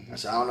 Mm-hmm. I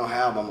said I don't know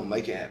how, but I'm going to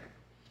make it happen.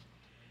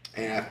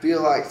 And I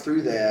feel like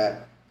through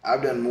that,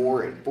 I've done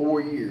more in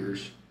 4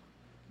 years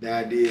than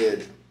I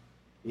did,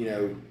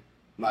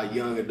 my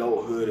young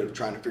adulthood of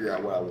trying to figure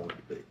out what I wanted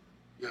to be.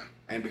 Yeah.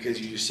 And because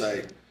you just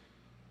say,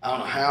 I don't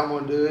know how I'm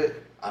going to do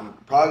it. I'm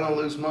probably going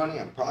to lose money.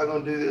 I'm probably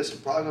going to do this. I'm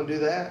probably going to do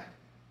that.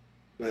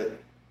 But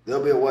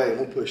there'll be a way and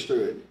we'll push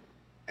through it.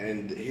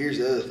 And here's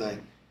the other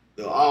thing.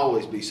 There'll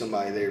always be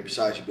somebody there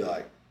besides you be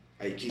like,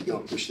 hey, keep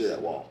going, push through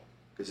that wall.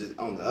 Because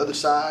on the other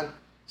side,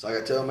 it's like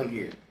I tell them in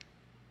here,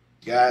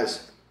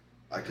 guys,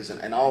 like, cause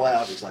an all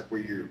out is like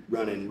where you're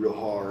running real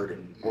hard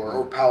and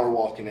or power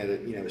walking at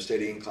a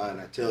steady incline.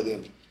 I tell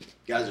them,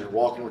 guys are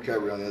walking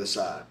recovery on the other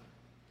side.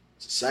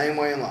 It's the same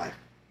way in life.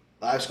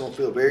 Life's gonna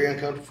feel very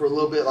uncomfortable for a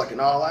little bit, like an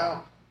all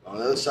out. On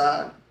the other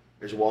side,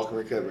 there's a walking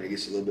recovery and it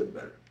gets a little bit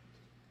better.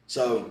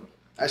 So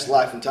that's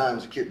life and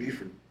times of Kipp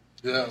Buford.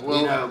 Yeah,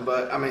 well,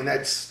 but I mean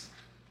that's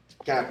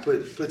kind of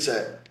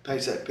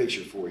paints that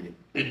picture for you.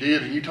 It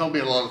did, and you told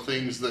me a lot of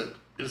things that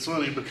it's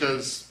funny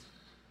because,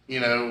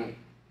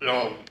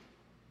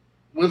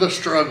 with a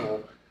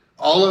struggle,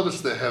 all of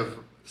us that have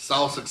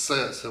saw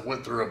success have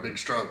went through a big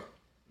struggle.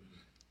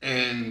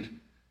 And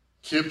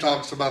Kipp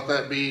talks about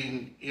that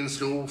being in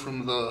school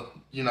from the,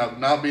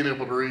 not being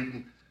able to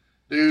read.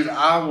 Dude,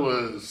 I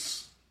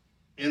was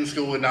in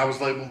school and I was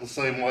labeled the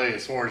same way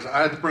as far as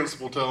I had the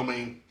principal tell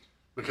me,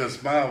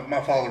 because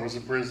my father was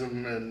in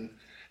prison and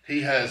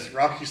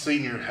Rocky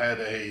Sr. had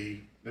a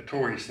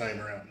notorious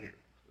name around here.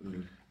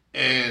 Mm-hmm.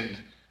 And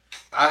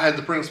I had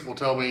the principal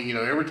tell me,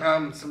 every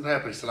time something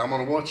happened, he said, I'm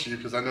going to watch you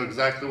because I know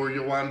exactly where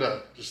you'll wind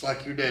up. Just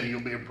like your daddy,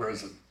 you'll be in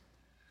prison.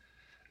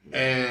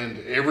 And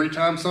every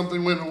time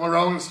something went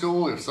wrong in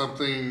school, if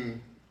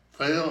something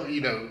failed,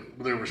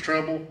 there was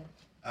trouble,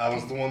 I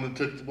was the one that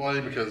took the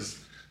blame because,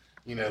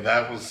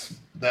 that was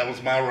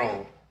my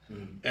role.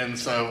 Mm-hmm. And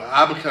so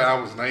I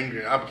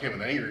became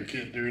an angry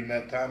kid during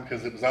that time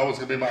because it was always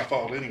going to be my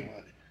fault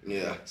anyway.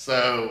 Yeah.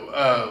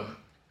 So,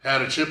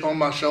 had a chip on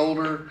my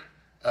shoulder,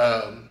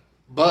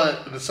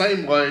 but in the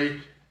same way,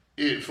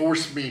 it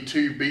forced me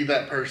to be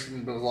that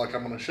person, but like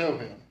I'm going to show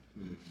him.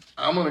 Mm-hmm.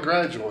 I'm going to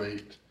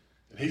graduate,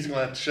 and he's going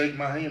to have to shake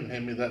my hand and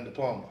hand me that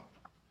diploma.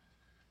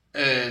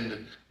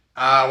 And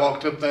I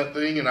walked up that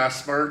thing, and I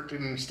smirked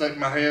and stuck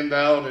my hand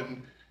out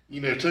and,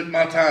 took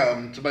my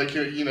time to make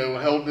it,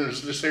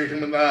 just stared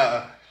him in the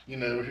eye,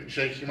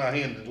 shaking my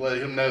hand and let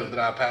him know that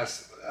I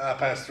passed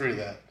through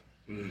that.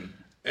 Mm-hmm.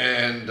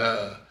 And,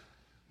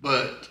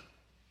 but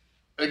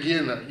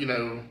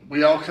again,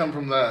 we all come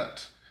from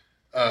that,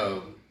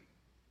 once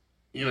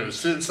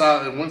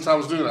I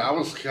was doing it, I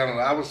was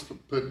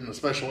put in a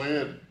special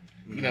ed,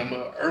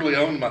 early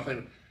on in my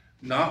thing,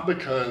 not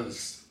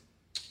because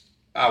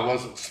I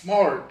wasn't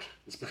smart,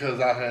 it's because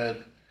I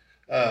had,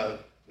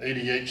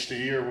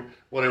 ADHD or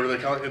whatever they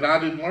call it, and I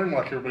didn't learn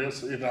like everybody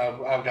else, and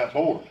I got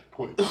bored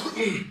quick.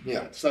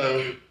 Yeah.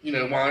 So,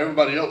 while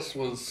everybody else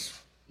was,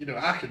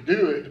 I could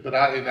do it, but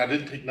I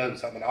didn't take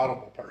notes. I'm an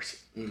audible person.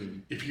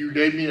 Mm-hmm. If you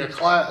gave me a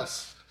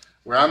class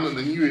where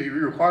you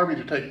require me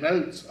to take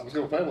notes, I was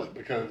going to fail it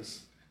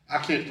because I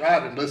can't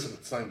write and listen at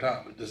the same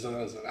time. It just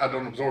doesn't. I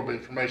don't absorb the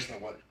information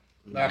that way.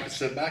 Mm-hmm. Now I can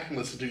sit back and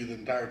listen to you the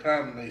entire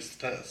time and ace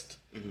the test.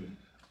 Mm-hmm.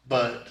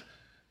 But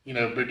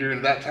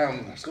during that time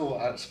in school,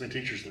 I had so many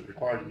teachers that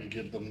required me to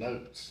give them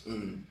notes,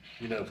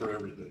 for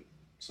everything.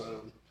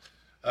 So,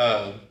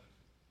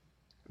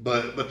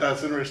 but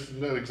that's interesting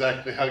to know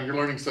exactly how you're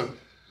learning. So,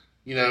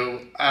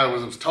 I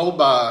was told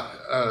by,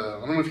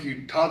 I don't know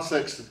if Todd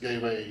Sexton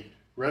gave a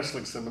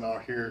wrestling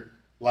seminar here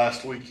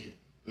last weekend.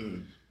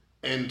 Mm.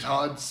 And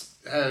Todd's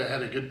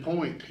had a good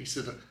point. He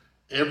said,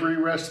 every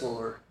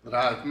wrestler that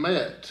I've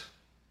met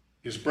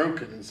is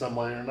broken in some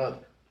way or another.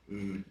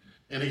 Mm-hmm.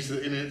 And he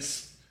said, and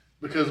it's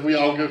because we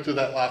all go through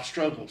that life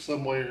struggle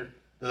somewhere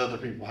that other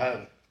people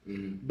haven't.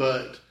 Mm-hmm.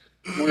 But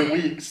where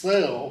we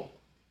excel,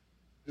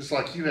 just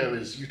like you have,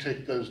 is you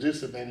take those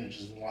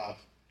disadvantages in life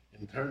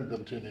and turn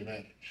them to an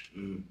advantage.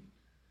 Mm-hmm.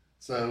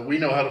 So we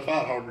know how to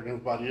fight harder than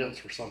everybody else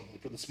for something,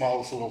 for the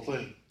smallest little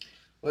thing.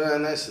 Well,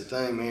 and that's the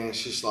thing, man.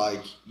 It's just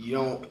like you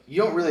don't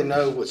really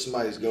know what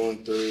somebody's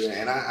going through,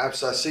 and I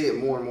see it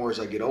more and more as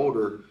I get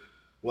older.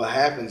 What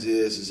happens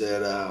is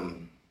that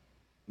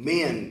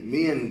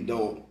men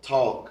don't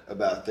talk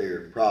about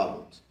their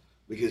problems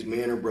because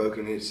men are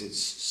broken. It's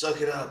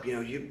suck it up,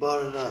 you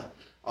butt it up,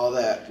 all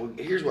that. Well,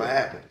 here's what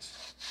happens.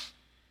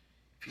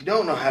 If you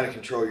don't know how to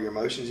control your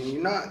emotions and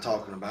you're not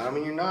talking about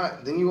them,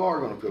 then you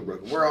are going to feel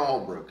broken. We're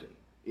all broken.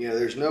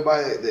 There's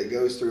nobody that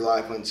goes through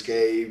life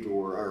unscathed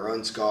or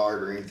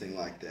unscarred or anything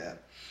like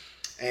that.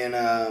 And,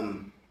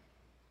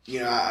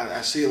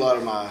 I see a lot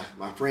of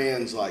my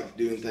friends like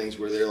doing things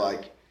where they're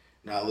like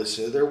not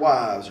listening to their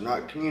wives or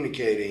not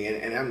communicating.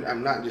 And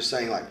I'm not just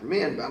saying like for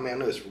men, but I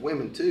know it's for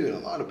women too. And a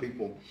lot of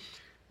people,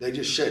 they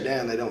just shut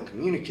down. They don't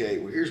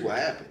communicate. Well, here's what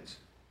happens.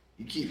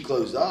 You keep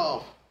closed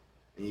off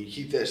and you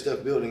keep that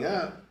stuff building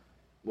up.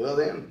 Well,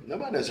 then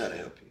nobody knows how to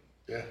help you.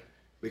 Yeah.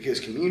 Because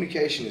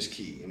communication is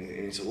key, and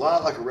it's a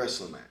lot like a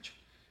wrestling match.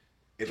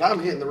 If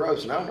I'm hitting the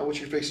ropes and I don't know what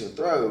you're fixing to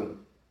throw,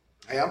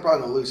 hey, I'm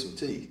probably going to lose some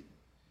teeth.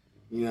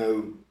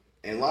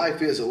 And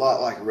life is a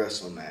lot like a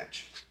wrestling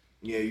match.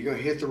 You're going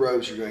to hit the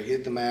ropes, you're going to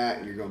hit the mat,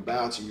 and you're going to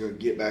bounce, and you're going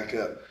to get back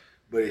up.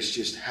 But it's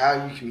just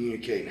how you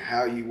communicate and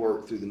how you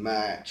work through the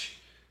match.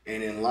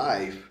 And in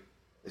life,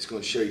 it's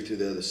going to show you through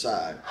the other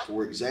side.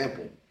 For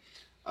example,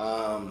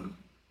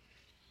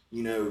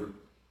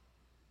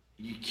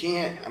 you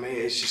can't,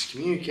 it's just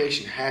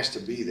communication has to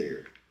be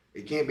there.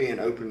 It can't be an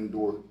open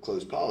door,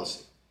 closed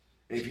policy.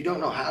 And if you don't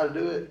know how to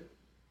do it,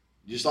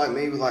 just like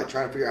me with like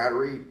trying to figure out how to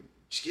read,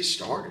 just get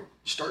started.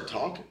 Start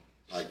talking.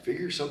 Like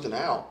figure something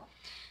out.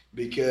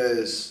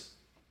 Because,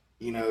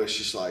 it's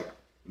just like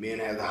men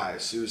have the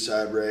highest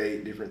suicide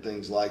rate, different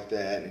things like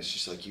that. And it's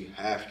just like you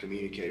have to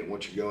communicate on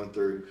what you're going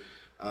through.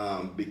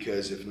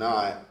 Because if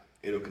not,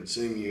 it'll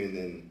consume you. And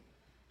then,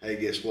 hey,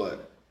 guess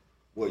what?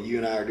 What you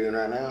and I are doing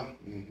right now,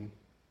 mm-hmm.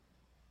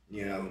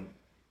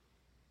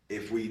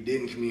 If we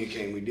didn't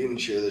communicate and we didn't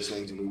share those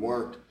things and we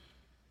weren't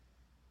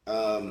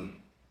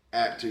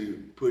apt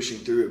to pushing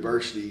through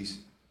adversities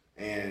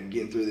and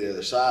getting through the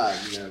other side,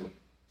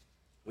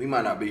 we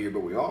might not be here,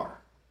 but we are.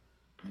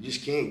 You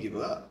just can't give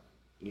up,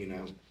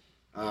 and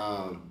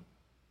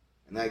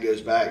that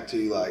goes back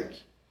to like,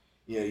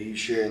 you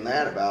sharing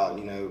that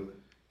about,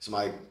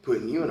 somebody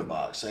putting you in a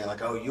box saying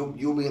like, oh,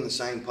 you'll be in the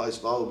same place,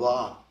 blah, blah,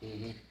 blah.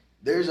 Mm-hmm.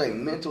 There's a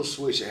mental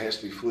switch that has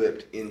to be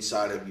flipped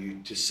inside of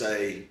you to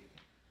say,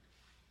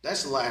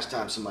 that's the last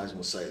time somebody's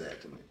going to say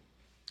that to me.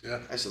 Yeah.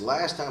 That's the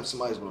last time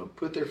somebody's going to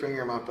put their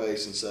finger in my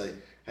face and say,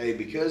 hey,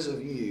 because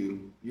of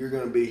you, you're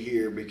going to be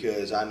here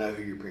because I know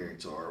who your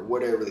parents are, or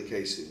whatever the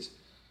case is.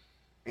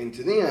 And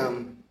to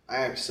them, I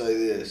have to say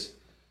this,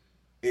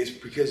 it's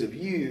because of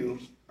you,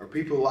 or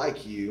people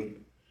like you,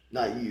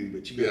 not you,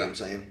 but you get what I'm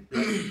saying.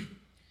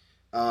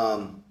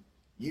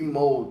 You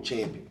mold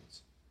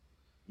champions.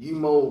 You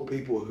mold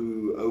people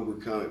who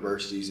overcome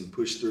adversities and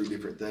push through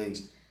different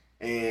things.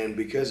 And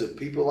because of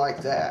people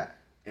like that,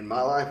 in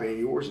my life and in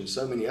yours and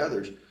so many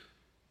others,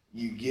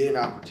 you get an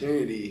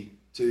opportunity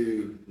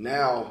to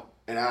now,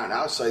 and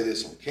I'll say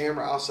this on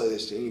camera, I'll say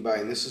this to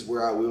anybody, and this is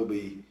where I will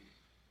be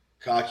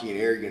cocky and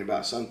arrogant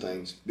about some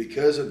things.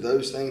 Because of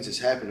those things that's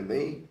happened to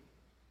me,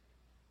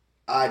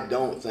 I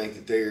don't think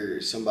that there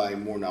is somebody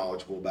more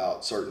knowledgeable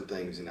about certain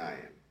things than I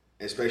am.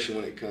 Especially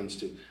when it comes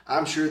to,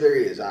 I'm sure there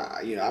is.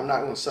 I'm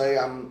not going to say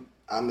I'm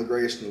the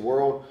greatest in the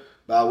world,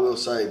 but I will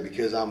say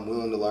because I'm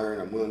willing to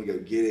learn, I'm willing to go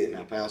get it, and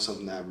I found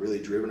something that I'm really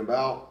driven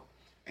about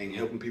and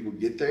helping people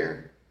get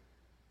there.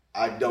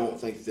 I don't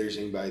think there's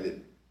anybody that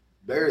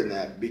better than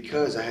that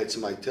because I had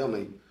somebody tell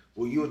me,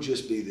 well, you'll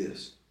just be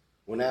this.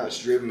 Well, now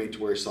it's driven me to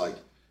where it's like,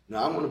 no,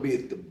 I'm going to be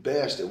the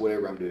best at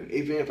whatever I'm doing.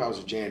 Even if I was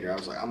a janitor, I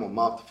was like, I'm going to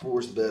mop the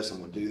floors the best. I'm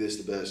going to do this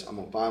the best. I'm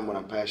going to find what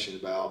I'm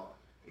passionate about,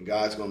 and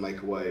God's going to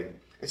make a way.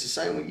 It's the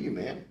same with you,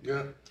 man.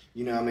 Yeah.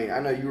 I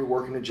know you were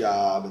working a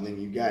job and then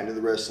you got into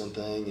the wrestling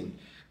thing, and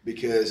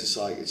because it's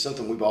like, it's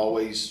something we've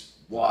always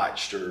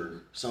watched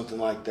or something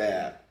like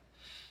that.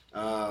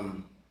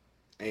 And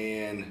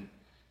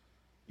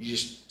you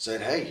just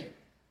said, hey,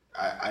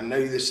 I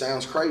know this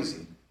sounds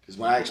crazy. Because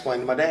when I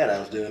explained to my dad I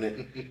was doing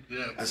it,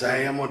 yeah. I said,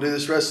 hey, I'm going to do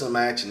this wrestling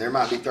match, and there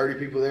might be 30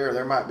 people there, or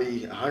there might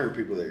be 100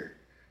 people there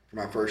for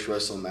my first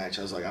wrestling match.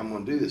 I was like, I'm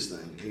going to do this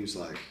thing. He was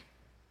like,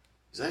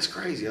 that's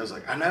crazy. I was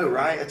like, I know,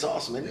 right? That's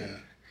awesome, isn't it?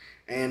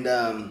 And,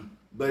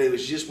 but it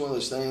was just one of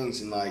those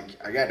things, and like,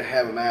 I got to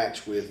have a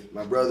match with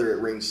my brother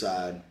at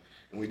ringside,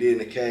 and we did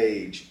in a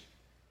cage,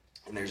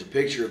 and there's a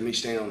picture of me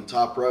standing on the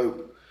top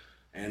rope,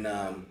 and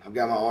I've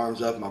got my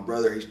arms up, and my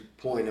brother, he's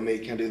pointing at me,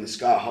 kind of doing the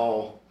Scott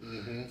Hall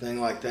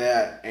thing like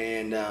that,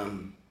 and,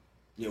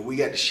 we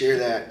got to share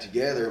that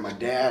together. And my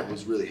dad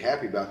was really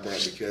happy about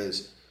that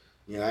because,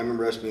 I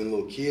remember us being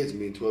little kids and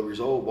being 12 years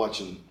old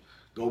watching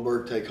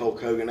Goldberg take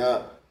Hulk Hogan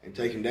up and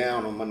take him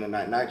down on Monday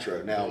Night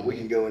Nitro. Now, we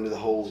can go into the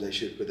holes they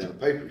should put down a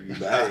pay-per-view,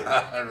 but hey,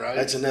 right.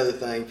 That's another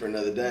thing for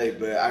another day.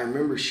 But I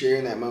remember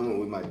sharing that moment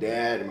with my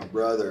dad and my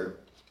brother,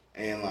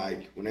 and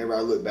whenever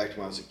I look back to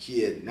when I was a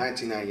kid,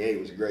 1998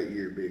 was a great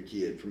year to be a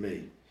kid for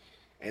me.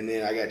 And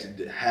then I got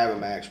to have a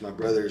match. My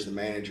brother is the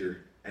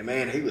manager, and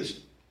man, I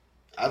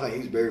think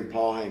he's better than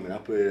Paul Heyman. I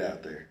put it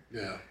out there.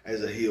 Yeah.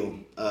 As a heel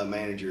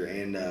manager,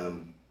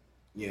 and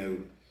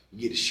you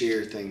get to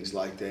share things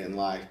like that in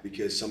life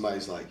because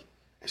somebody's like,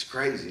 "That's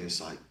crazy," and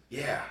it's like,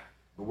 "Yeah,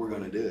 but we're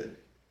gonna do it,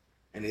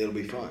 and it'll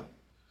be fun."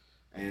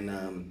 And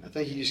I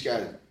think you just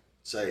gotta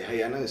say,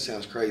 "Hey, I know this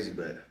sounds crazy,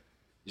 but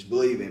just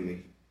believe in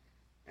me,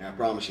 and I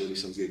promise you, there'll be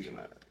some good come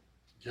out of it."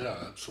 Yeah,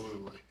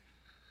 absolutely.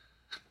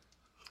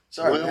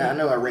 Sorry, man, I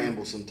know I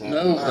ramble sometimes.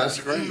 No, that's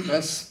great.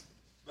 That's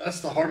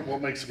the heart of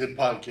what makes a good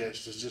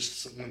podcast, is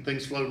just when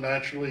things flow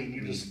naturally and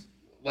you just,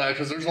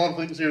 because there's a lot of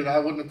things here that I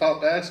wouldn't have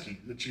thought to ask you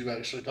that you've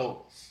actually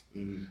told us.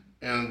 Mm-hmm.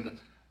 And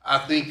I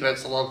think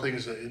that's a lot of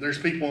things there's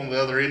people on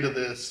the other end of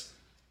this,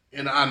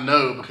 and I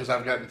know because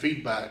I've gotten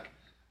feedback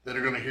that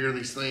are going to hear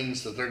these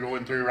things that they're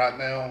going through right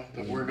now,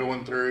 that we're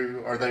going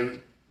through, or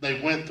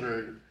they went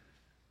through,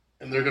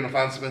 and they're going to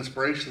find some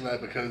inspiration in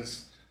that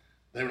because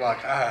they were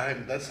like,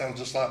 that sounds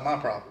just like my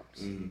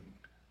problems. Mm-hmm.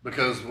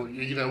 Because,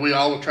 we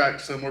all attract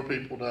similar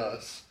people to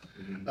us.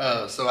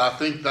 Mm-hmm. So I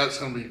think that's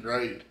going to be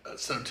great.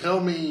 So tell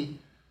me,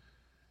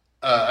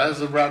 as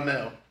of right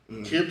now,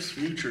 Kipp's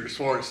future, as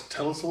far as,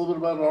 tell us a little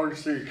bit about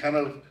artistry, kind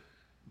of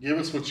give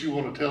us what you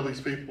want to tell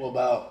these people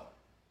about,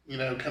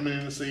 coming in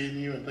and seeing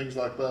you and things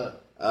like that.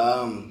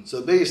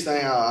 So the biggest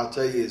thing I'll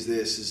tell you is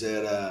this, is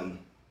that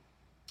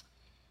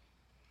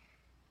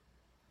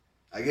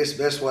I guess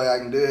the best way I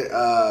can do it,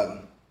 I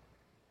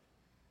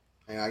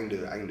can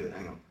do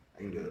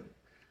it.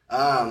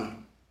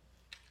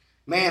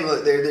 Man,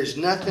 look, there's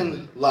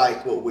nothing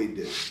like what we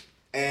do.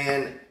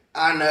 And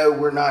I know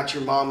we're not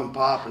your mom and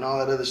pop and all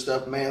that other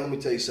stuff. Man, let me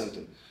tell you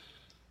something.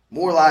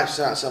 More life's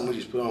not something we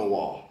just put on a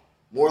wall.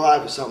 More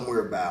life is something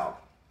we're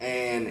about.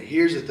 And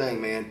here's the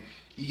thing, man.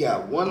 You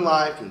got one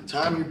life from the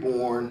time you're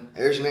born.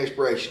 There's an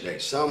expiration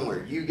date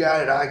somewhere. You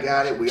got it, I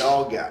got it, we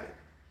all got it.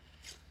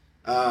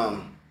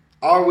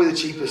 Are we the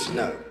cheapest?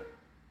 No.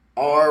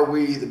 Are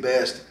we the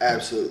best?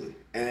 Absolutely.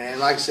 And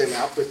like I said,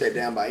 man, I'll put that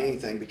down by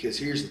anything because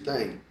here's the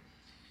thing.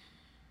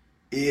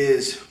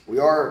 We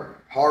are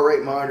heart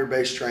rate monitor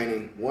based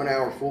training, 1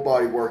 hour full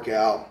body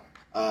workout.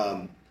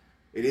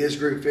 It is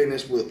group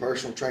fitness with a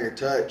personal trainer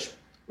touch.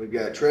 We've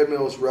got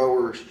treadmills,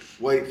 rowers,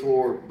 weight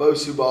floor,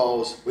 Bosu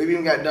balls. We've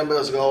even got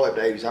dumbbells that go all up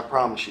to 80s. I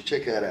promise you.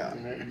 Check that out.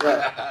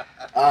 But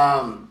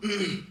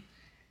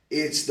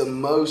it's the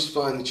most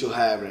fun that you'll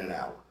have in an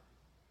hour.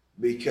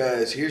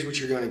 Because here's what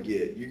you're going to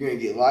get. You're going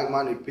to get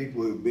like-minded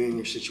people who've been in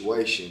your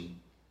situation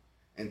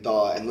and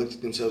thought and looked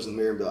at themselves in the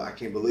mirror and be like, I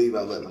can't believe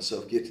I let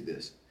myself get to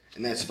this.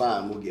 And that's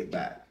fine. We'll get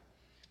back.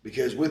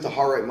 Because with the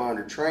heart rate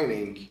monitor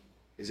training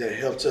is that it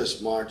helps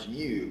us monitor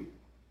you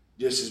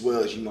just as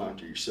well as you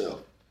monitor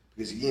yourself.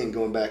 Because again,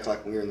 going back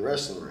like when we were in the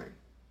wrestling ring,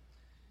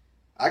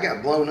 I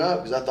got blown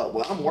up because I thought,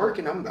 well, I'm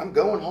working, I'm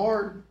going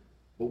hard,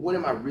 but what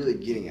am I really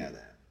getting out of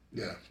that?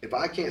 Yeah. If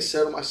I can't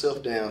settle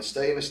myself down,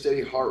 stay in a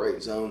steady heart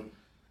rate zone,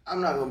 I'm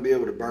not going to be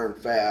able to burn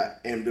fat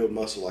and build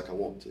muscle like I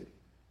want to.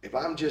 If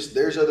I'm just,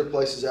 there's other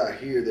places out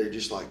here that are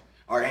just like,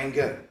 all right, and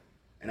go.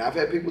 And I've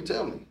had people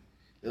tell me,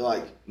 they're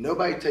like,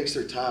 nobody takes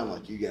their time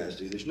like you guys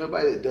do. There's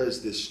nobody that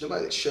does this. There's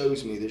nobody that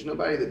shows me. There's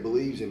nobody that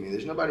believes in me.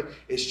 There's nobody,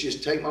 it's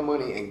just take my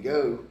money and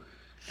go.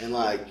 And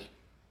like,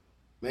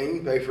 man,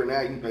 you can pay for it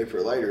now, you can pay for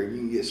it later, and you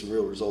can get some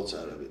real results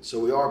out of it. So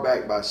we are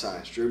backed by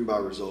science, driven by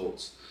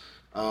results.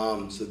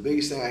 So the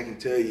biggest thing I can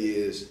tell you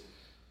is,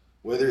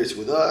 whether it's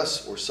with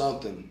us or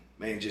something,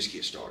 man, just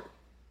get started.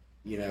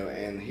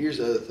 And here's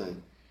the other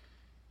thing.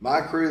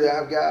 My crew that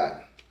I've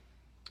got,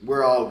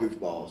 we're all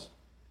goofballs.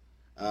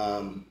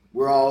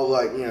 We're all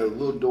like,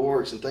 little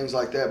dorks and things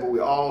like that, but we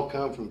all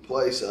come from a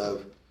place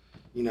of,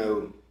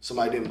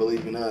 somebody didn't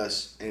believe in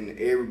us, and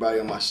everybody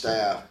on my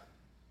staff,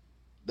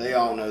 they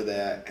all know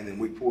that, and then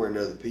we pour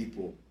into other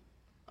people.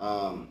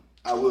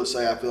 I will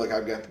say I feel like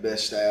I've got the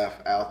best staff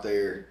out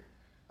there,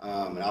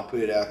 and I'll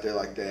put it out there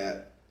like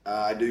that.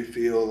 I do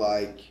feel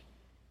like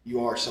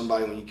you are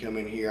somebody when you come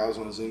in here. I was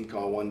on a Zoom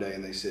call one day,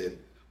 and they said,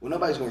 well,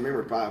 nobody's going to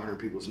remember 500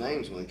 people's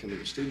names when they come to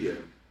the studio.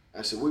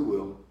 I said, we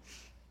will.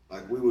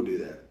 We will do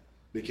that.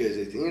 Because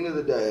at the end of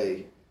the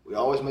day, we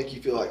always make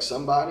you feel like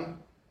somebody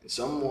and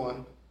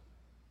someone,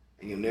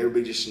 and you'll never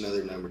be just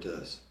another number to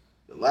us.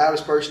 The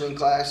loudest person in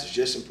class is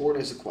just as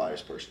important as the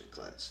quietest person in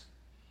class.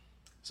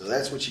 So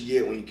that's what you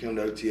get when you come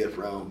to OTF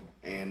Rome.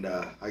 And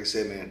like I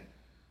said, man,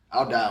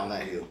 I'll die on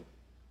that hill.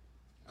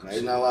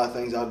 There's not a lot of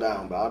things I'll die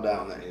on, but I'll die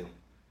on that hill.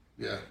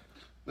 Yeah.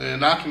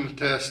 And I can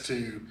attest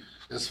to,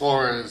 as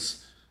far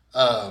as,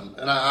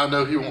 and I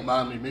know he won't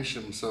mind me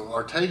mentioning, so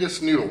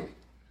Artegas Newell.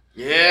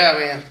 Yeah,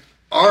 man.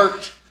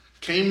 Art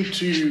came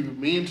to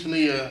me and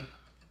Tania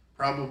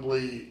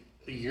probably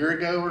a year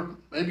ago, or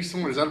maybe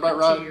somewhere. Is that about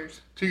right? 2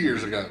 years. 2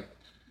 years ago.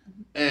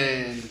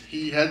 And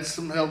he had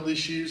some health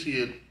issues. He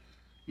had,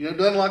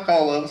 done like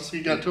all of us.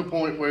 He got to a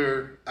point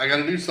where I got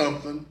to do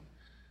something.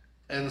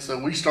 And so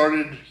we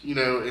started,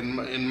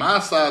 in my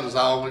side is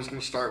I always going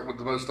to start with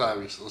the most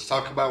obvious. Let's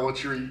talk about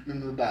what you're eating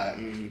in the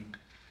diet.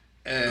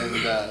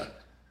 And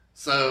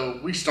so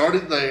we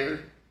started there,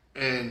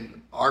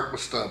 and Art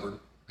was stubborn.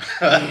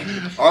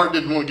 Art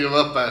didn't want to give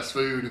up fast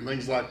food and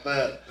things like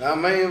that. How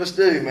many of us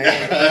do,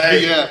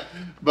 man? Yeah,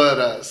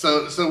 but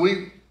so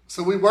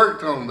we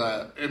worked on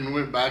that and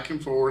went back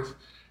and forth,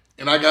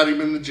 and I got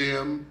him in the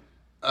gym,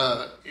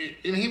 and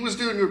he was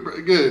doing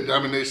good.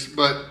 I mean,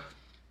 but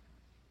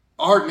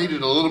Art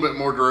needed a little bit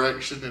more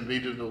direction and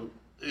needed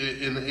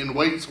in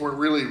weights were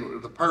really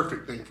the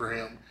perfect thing for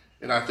him.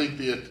 And I think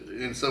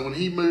and so when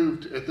he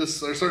moved at a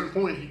certain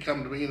point, he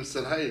come to me and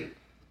said, "Hey,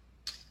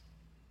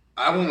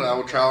 I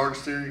will try Orange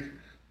Theory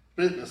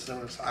Fitness." And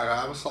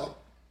I was like,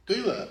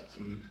 do that.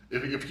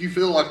 If you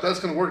feel like that's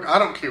going to work, I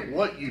don't care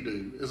what you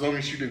do, as long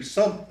as you do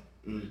something.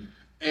 And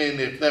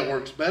if that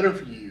works better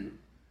for you,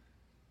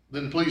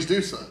 then please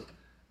do so.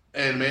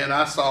 And man,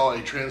 I saw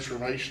a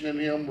transformation in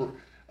him.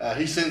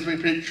 He sends me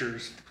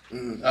pictures.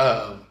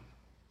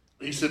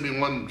 He sent me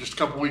one just a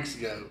couple weeks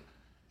ago,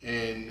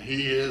 and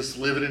he is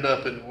living it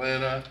up in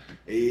Atlanta.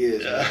 He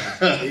is.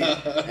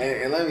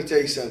 And let me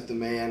tell you something,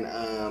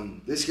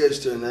 man. This goes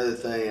to another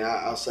thing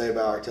I'll say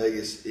about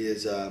Artegas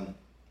is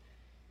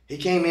he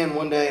came in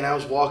one day and I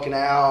was walking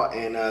out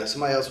and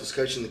somebody else was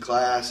coaching the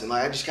class, and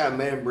I just kind of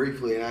met him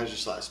briefly, and I was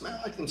just like, "Smell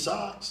like them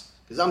socks,"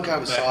 because I'm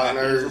kind of a sock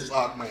nerd. He's a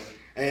sock man.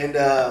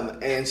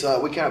 And so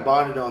we kind of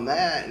bonded on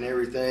that and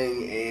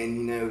everything,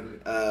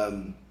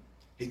 and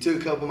he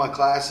took a couple of my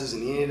classes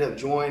and he ended up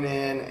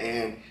joining,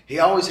 and he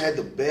always had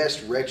the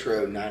best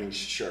retro 90s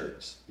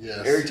shirts.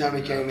 Yes. Every time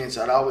he came in,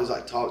 so I'd always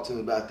talk to him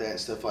about that and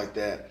stuff like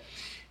that.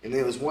 And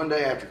then it was one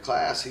day after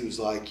class, he was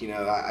like,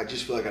 I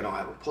just feel like I don't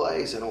have a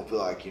place. I don't feel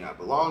like, I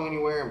belong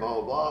anywhere, and blah,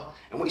 blah, blah.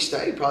 And we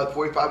stayed probably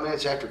 45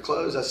 minutes after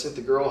close. I sent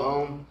the girl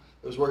home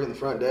that was working the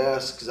front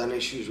desk because I knew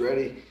she was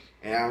ready.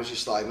 And I was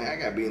just like, man, I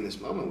got to be in this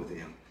moment with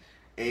him.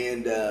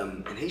 And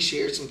he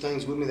shared some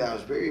things with me that I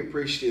was very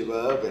appreciative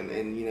of.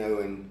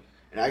 And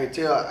I could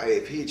tell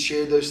if he had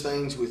shared those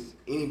things with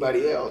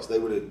anybody else, they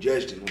would have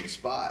judged him on the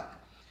spot.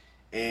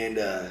 And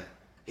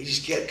he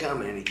just kept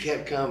coming, and he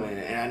kept coming.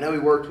 And I know he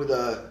worked with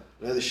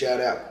another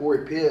shout-out,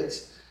 Corey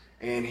Pitts.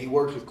 And he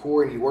worked with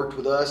Corey, and he worked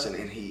with us, and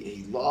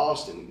he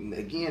lost. And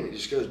again, it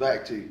just goes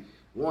back to,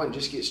 one,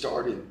 just get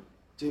started.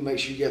 Two, make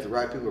sure you got the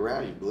right people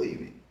around you,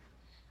 believe me.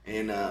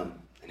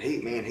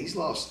 And he's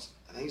lost,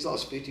 I think he's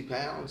lost 50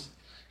 pounds.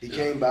 He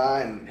came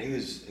by, and he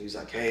was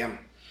like, "Hey, I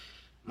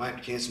might have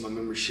to cancel my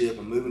membership.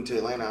 I'm moving to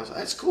Atlanta." I was like,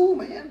 "That's cool,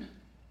 man."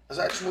 I was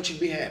like, "I just want you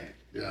to be happy."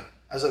 Yeah.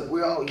 I was like,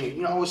 "We all, you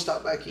can always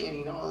stop back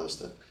in, all that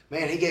stuff."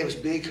 Man, he gave us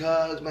big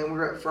hugs. Man, we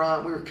were up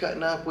front. We were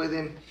cutting up with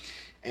him.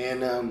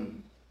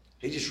 And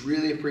he just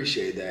really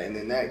appreciated that. And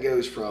then that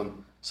goes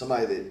from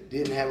somebody that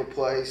didn't have a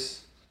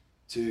place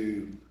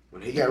to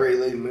when he got ready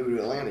to leave and move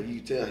to Atlanta, you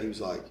could tell he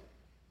was like,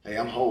 "Hey,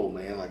 I'm whole,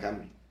 man. Like,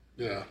 I'm..."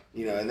 Yeah.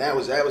 And that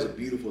was a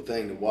beautiful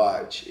thing to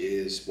watch,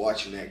 is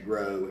watching that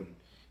grow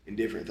and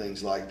different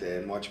things like that,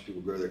 and watching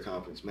people grow their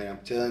confidence. Man, I'm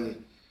telling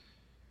you,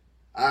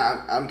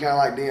 I'm kind of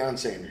like Deion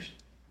Sanders.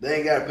 They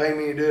ain't got to pay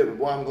me to do it, but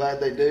boy, I'm glad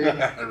they do.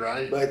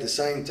 Right. But at the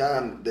same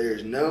time,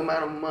 there's no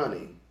amount of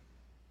money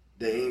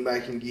that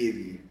anybody can give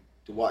you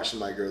to watch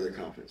somebody grow their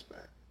confidence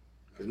back.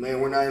 Because,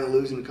 man, we're not in the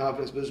losing the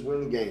confidence business, we're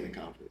in the gaining the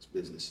confidence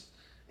business.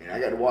 And I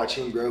got to watch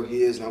him grow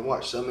his, and I've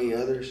watched so many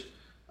others.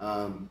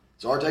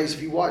 So Artegas,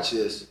 if you watch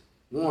this,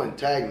 one,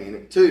 tag me in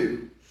it.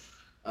 Two,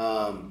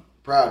 proud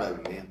of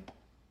you, man.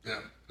 Yeah,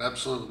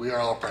 absolutely. We are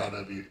all proud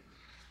of you.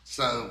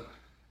 So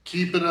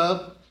keep it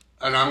up.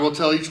 And I will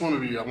tell each one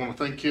of you, I want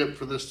to thank Kipp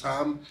for this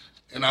time.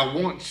 And I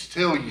want to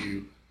tell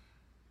you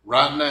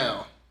right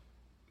now,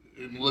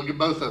 and look at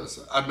both of us,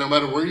 no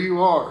matter where you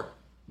are,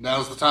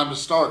 now's the time to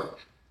start.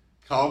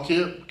 Call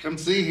Kipp, come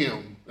see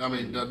him. I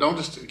mean, don't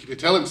just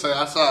tell him, say,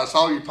 I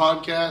saw your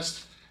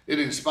podcast. It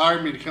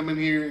inspired me to come in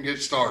here and get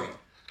started.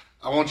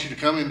 I want you to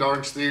come into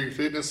Orange Theory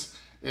Fitness.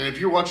 And if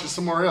you're watching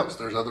somewhere else,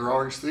 there's other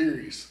Orange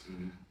Theories.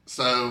 Mm-hmm.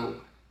 So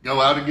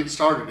go out and get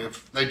started.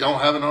 If they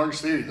don't have an Orange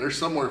Theory, there's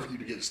somewhere for you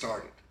to get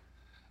started.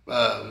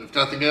 If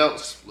nothing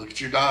else, look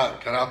at your diet,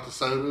 cut out the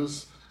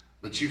sodas.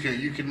 But you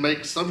can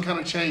make some kind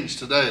of change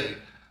today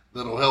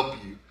that'll help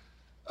you.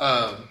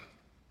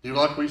 Do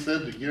like we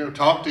said,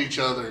 talk to each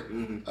other.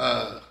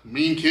 Mm-hmm.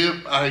 Me and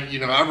Kipp,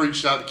 I've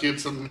reached out to Kipp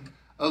some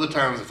other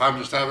times if I'm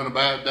just having a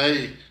bad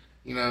day.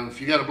 If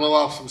you got to blow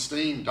off some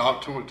steam,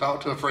 talk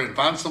to a friend.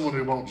 Find someone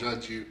who won't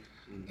judge you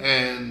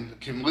and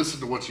can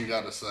listen to what you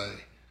got to say.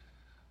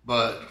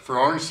 But for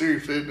Orange Theory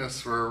Fitness,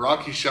 for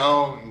Rocky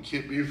Shaw and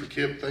Kipp Buford,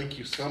 Kipp, thank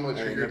you so much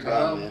for your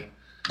time.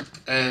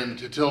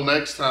 And until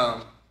next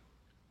time,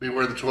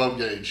 beware the 12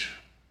 gauge.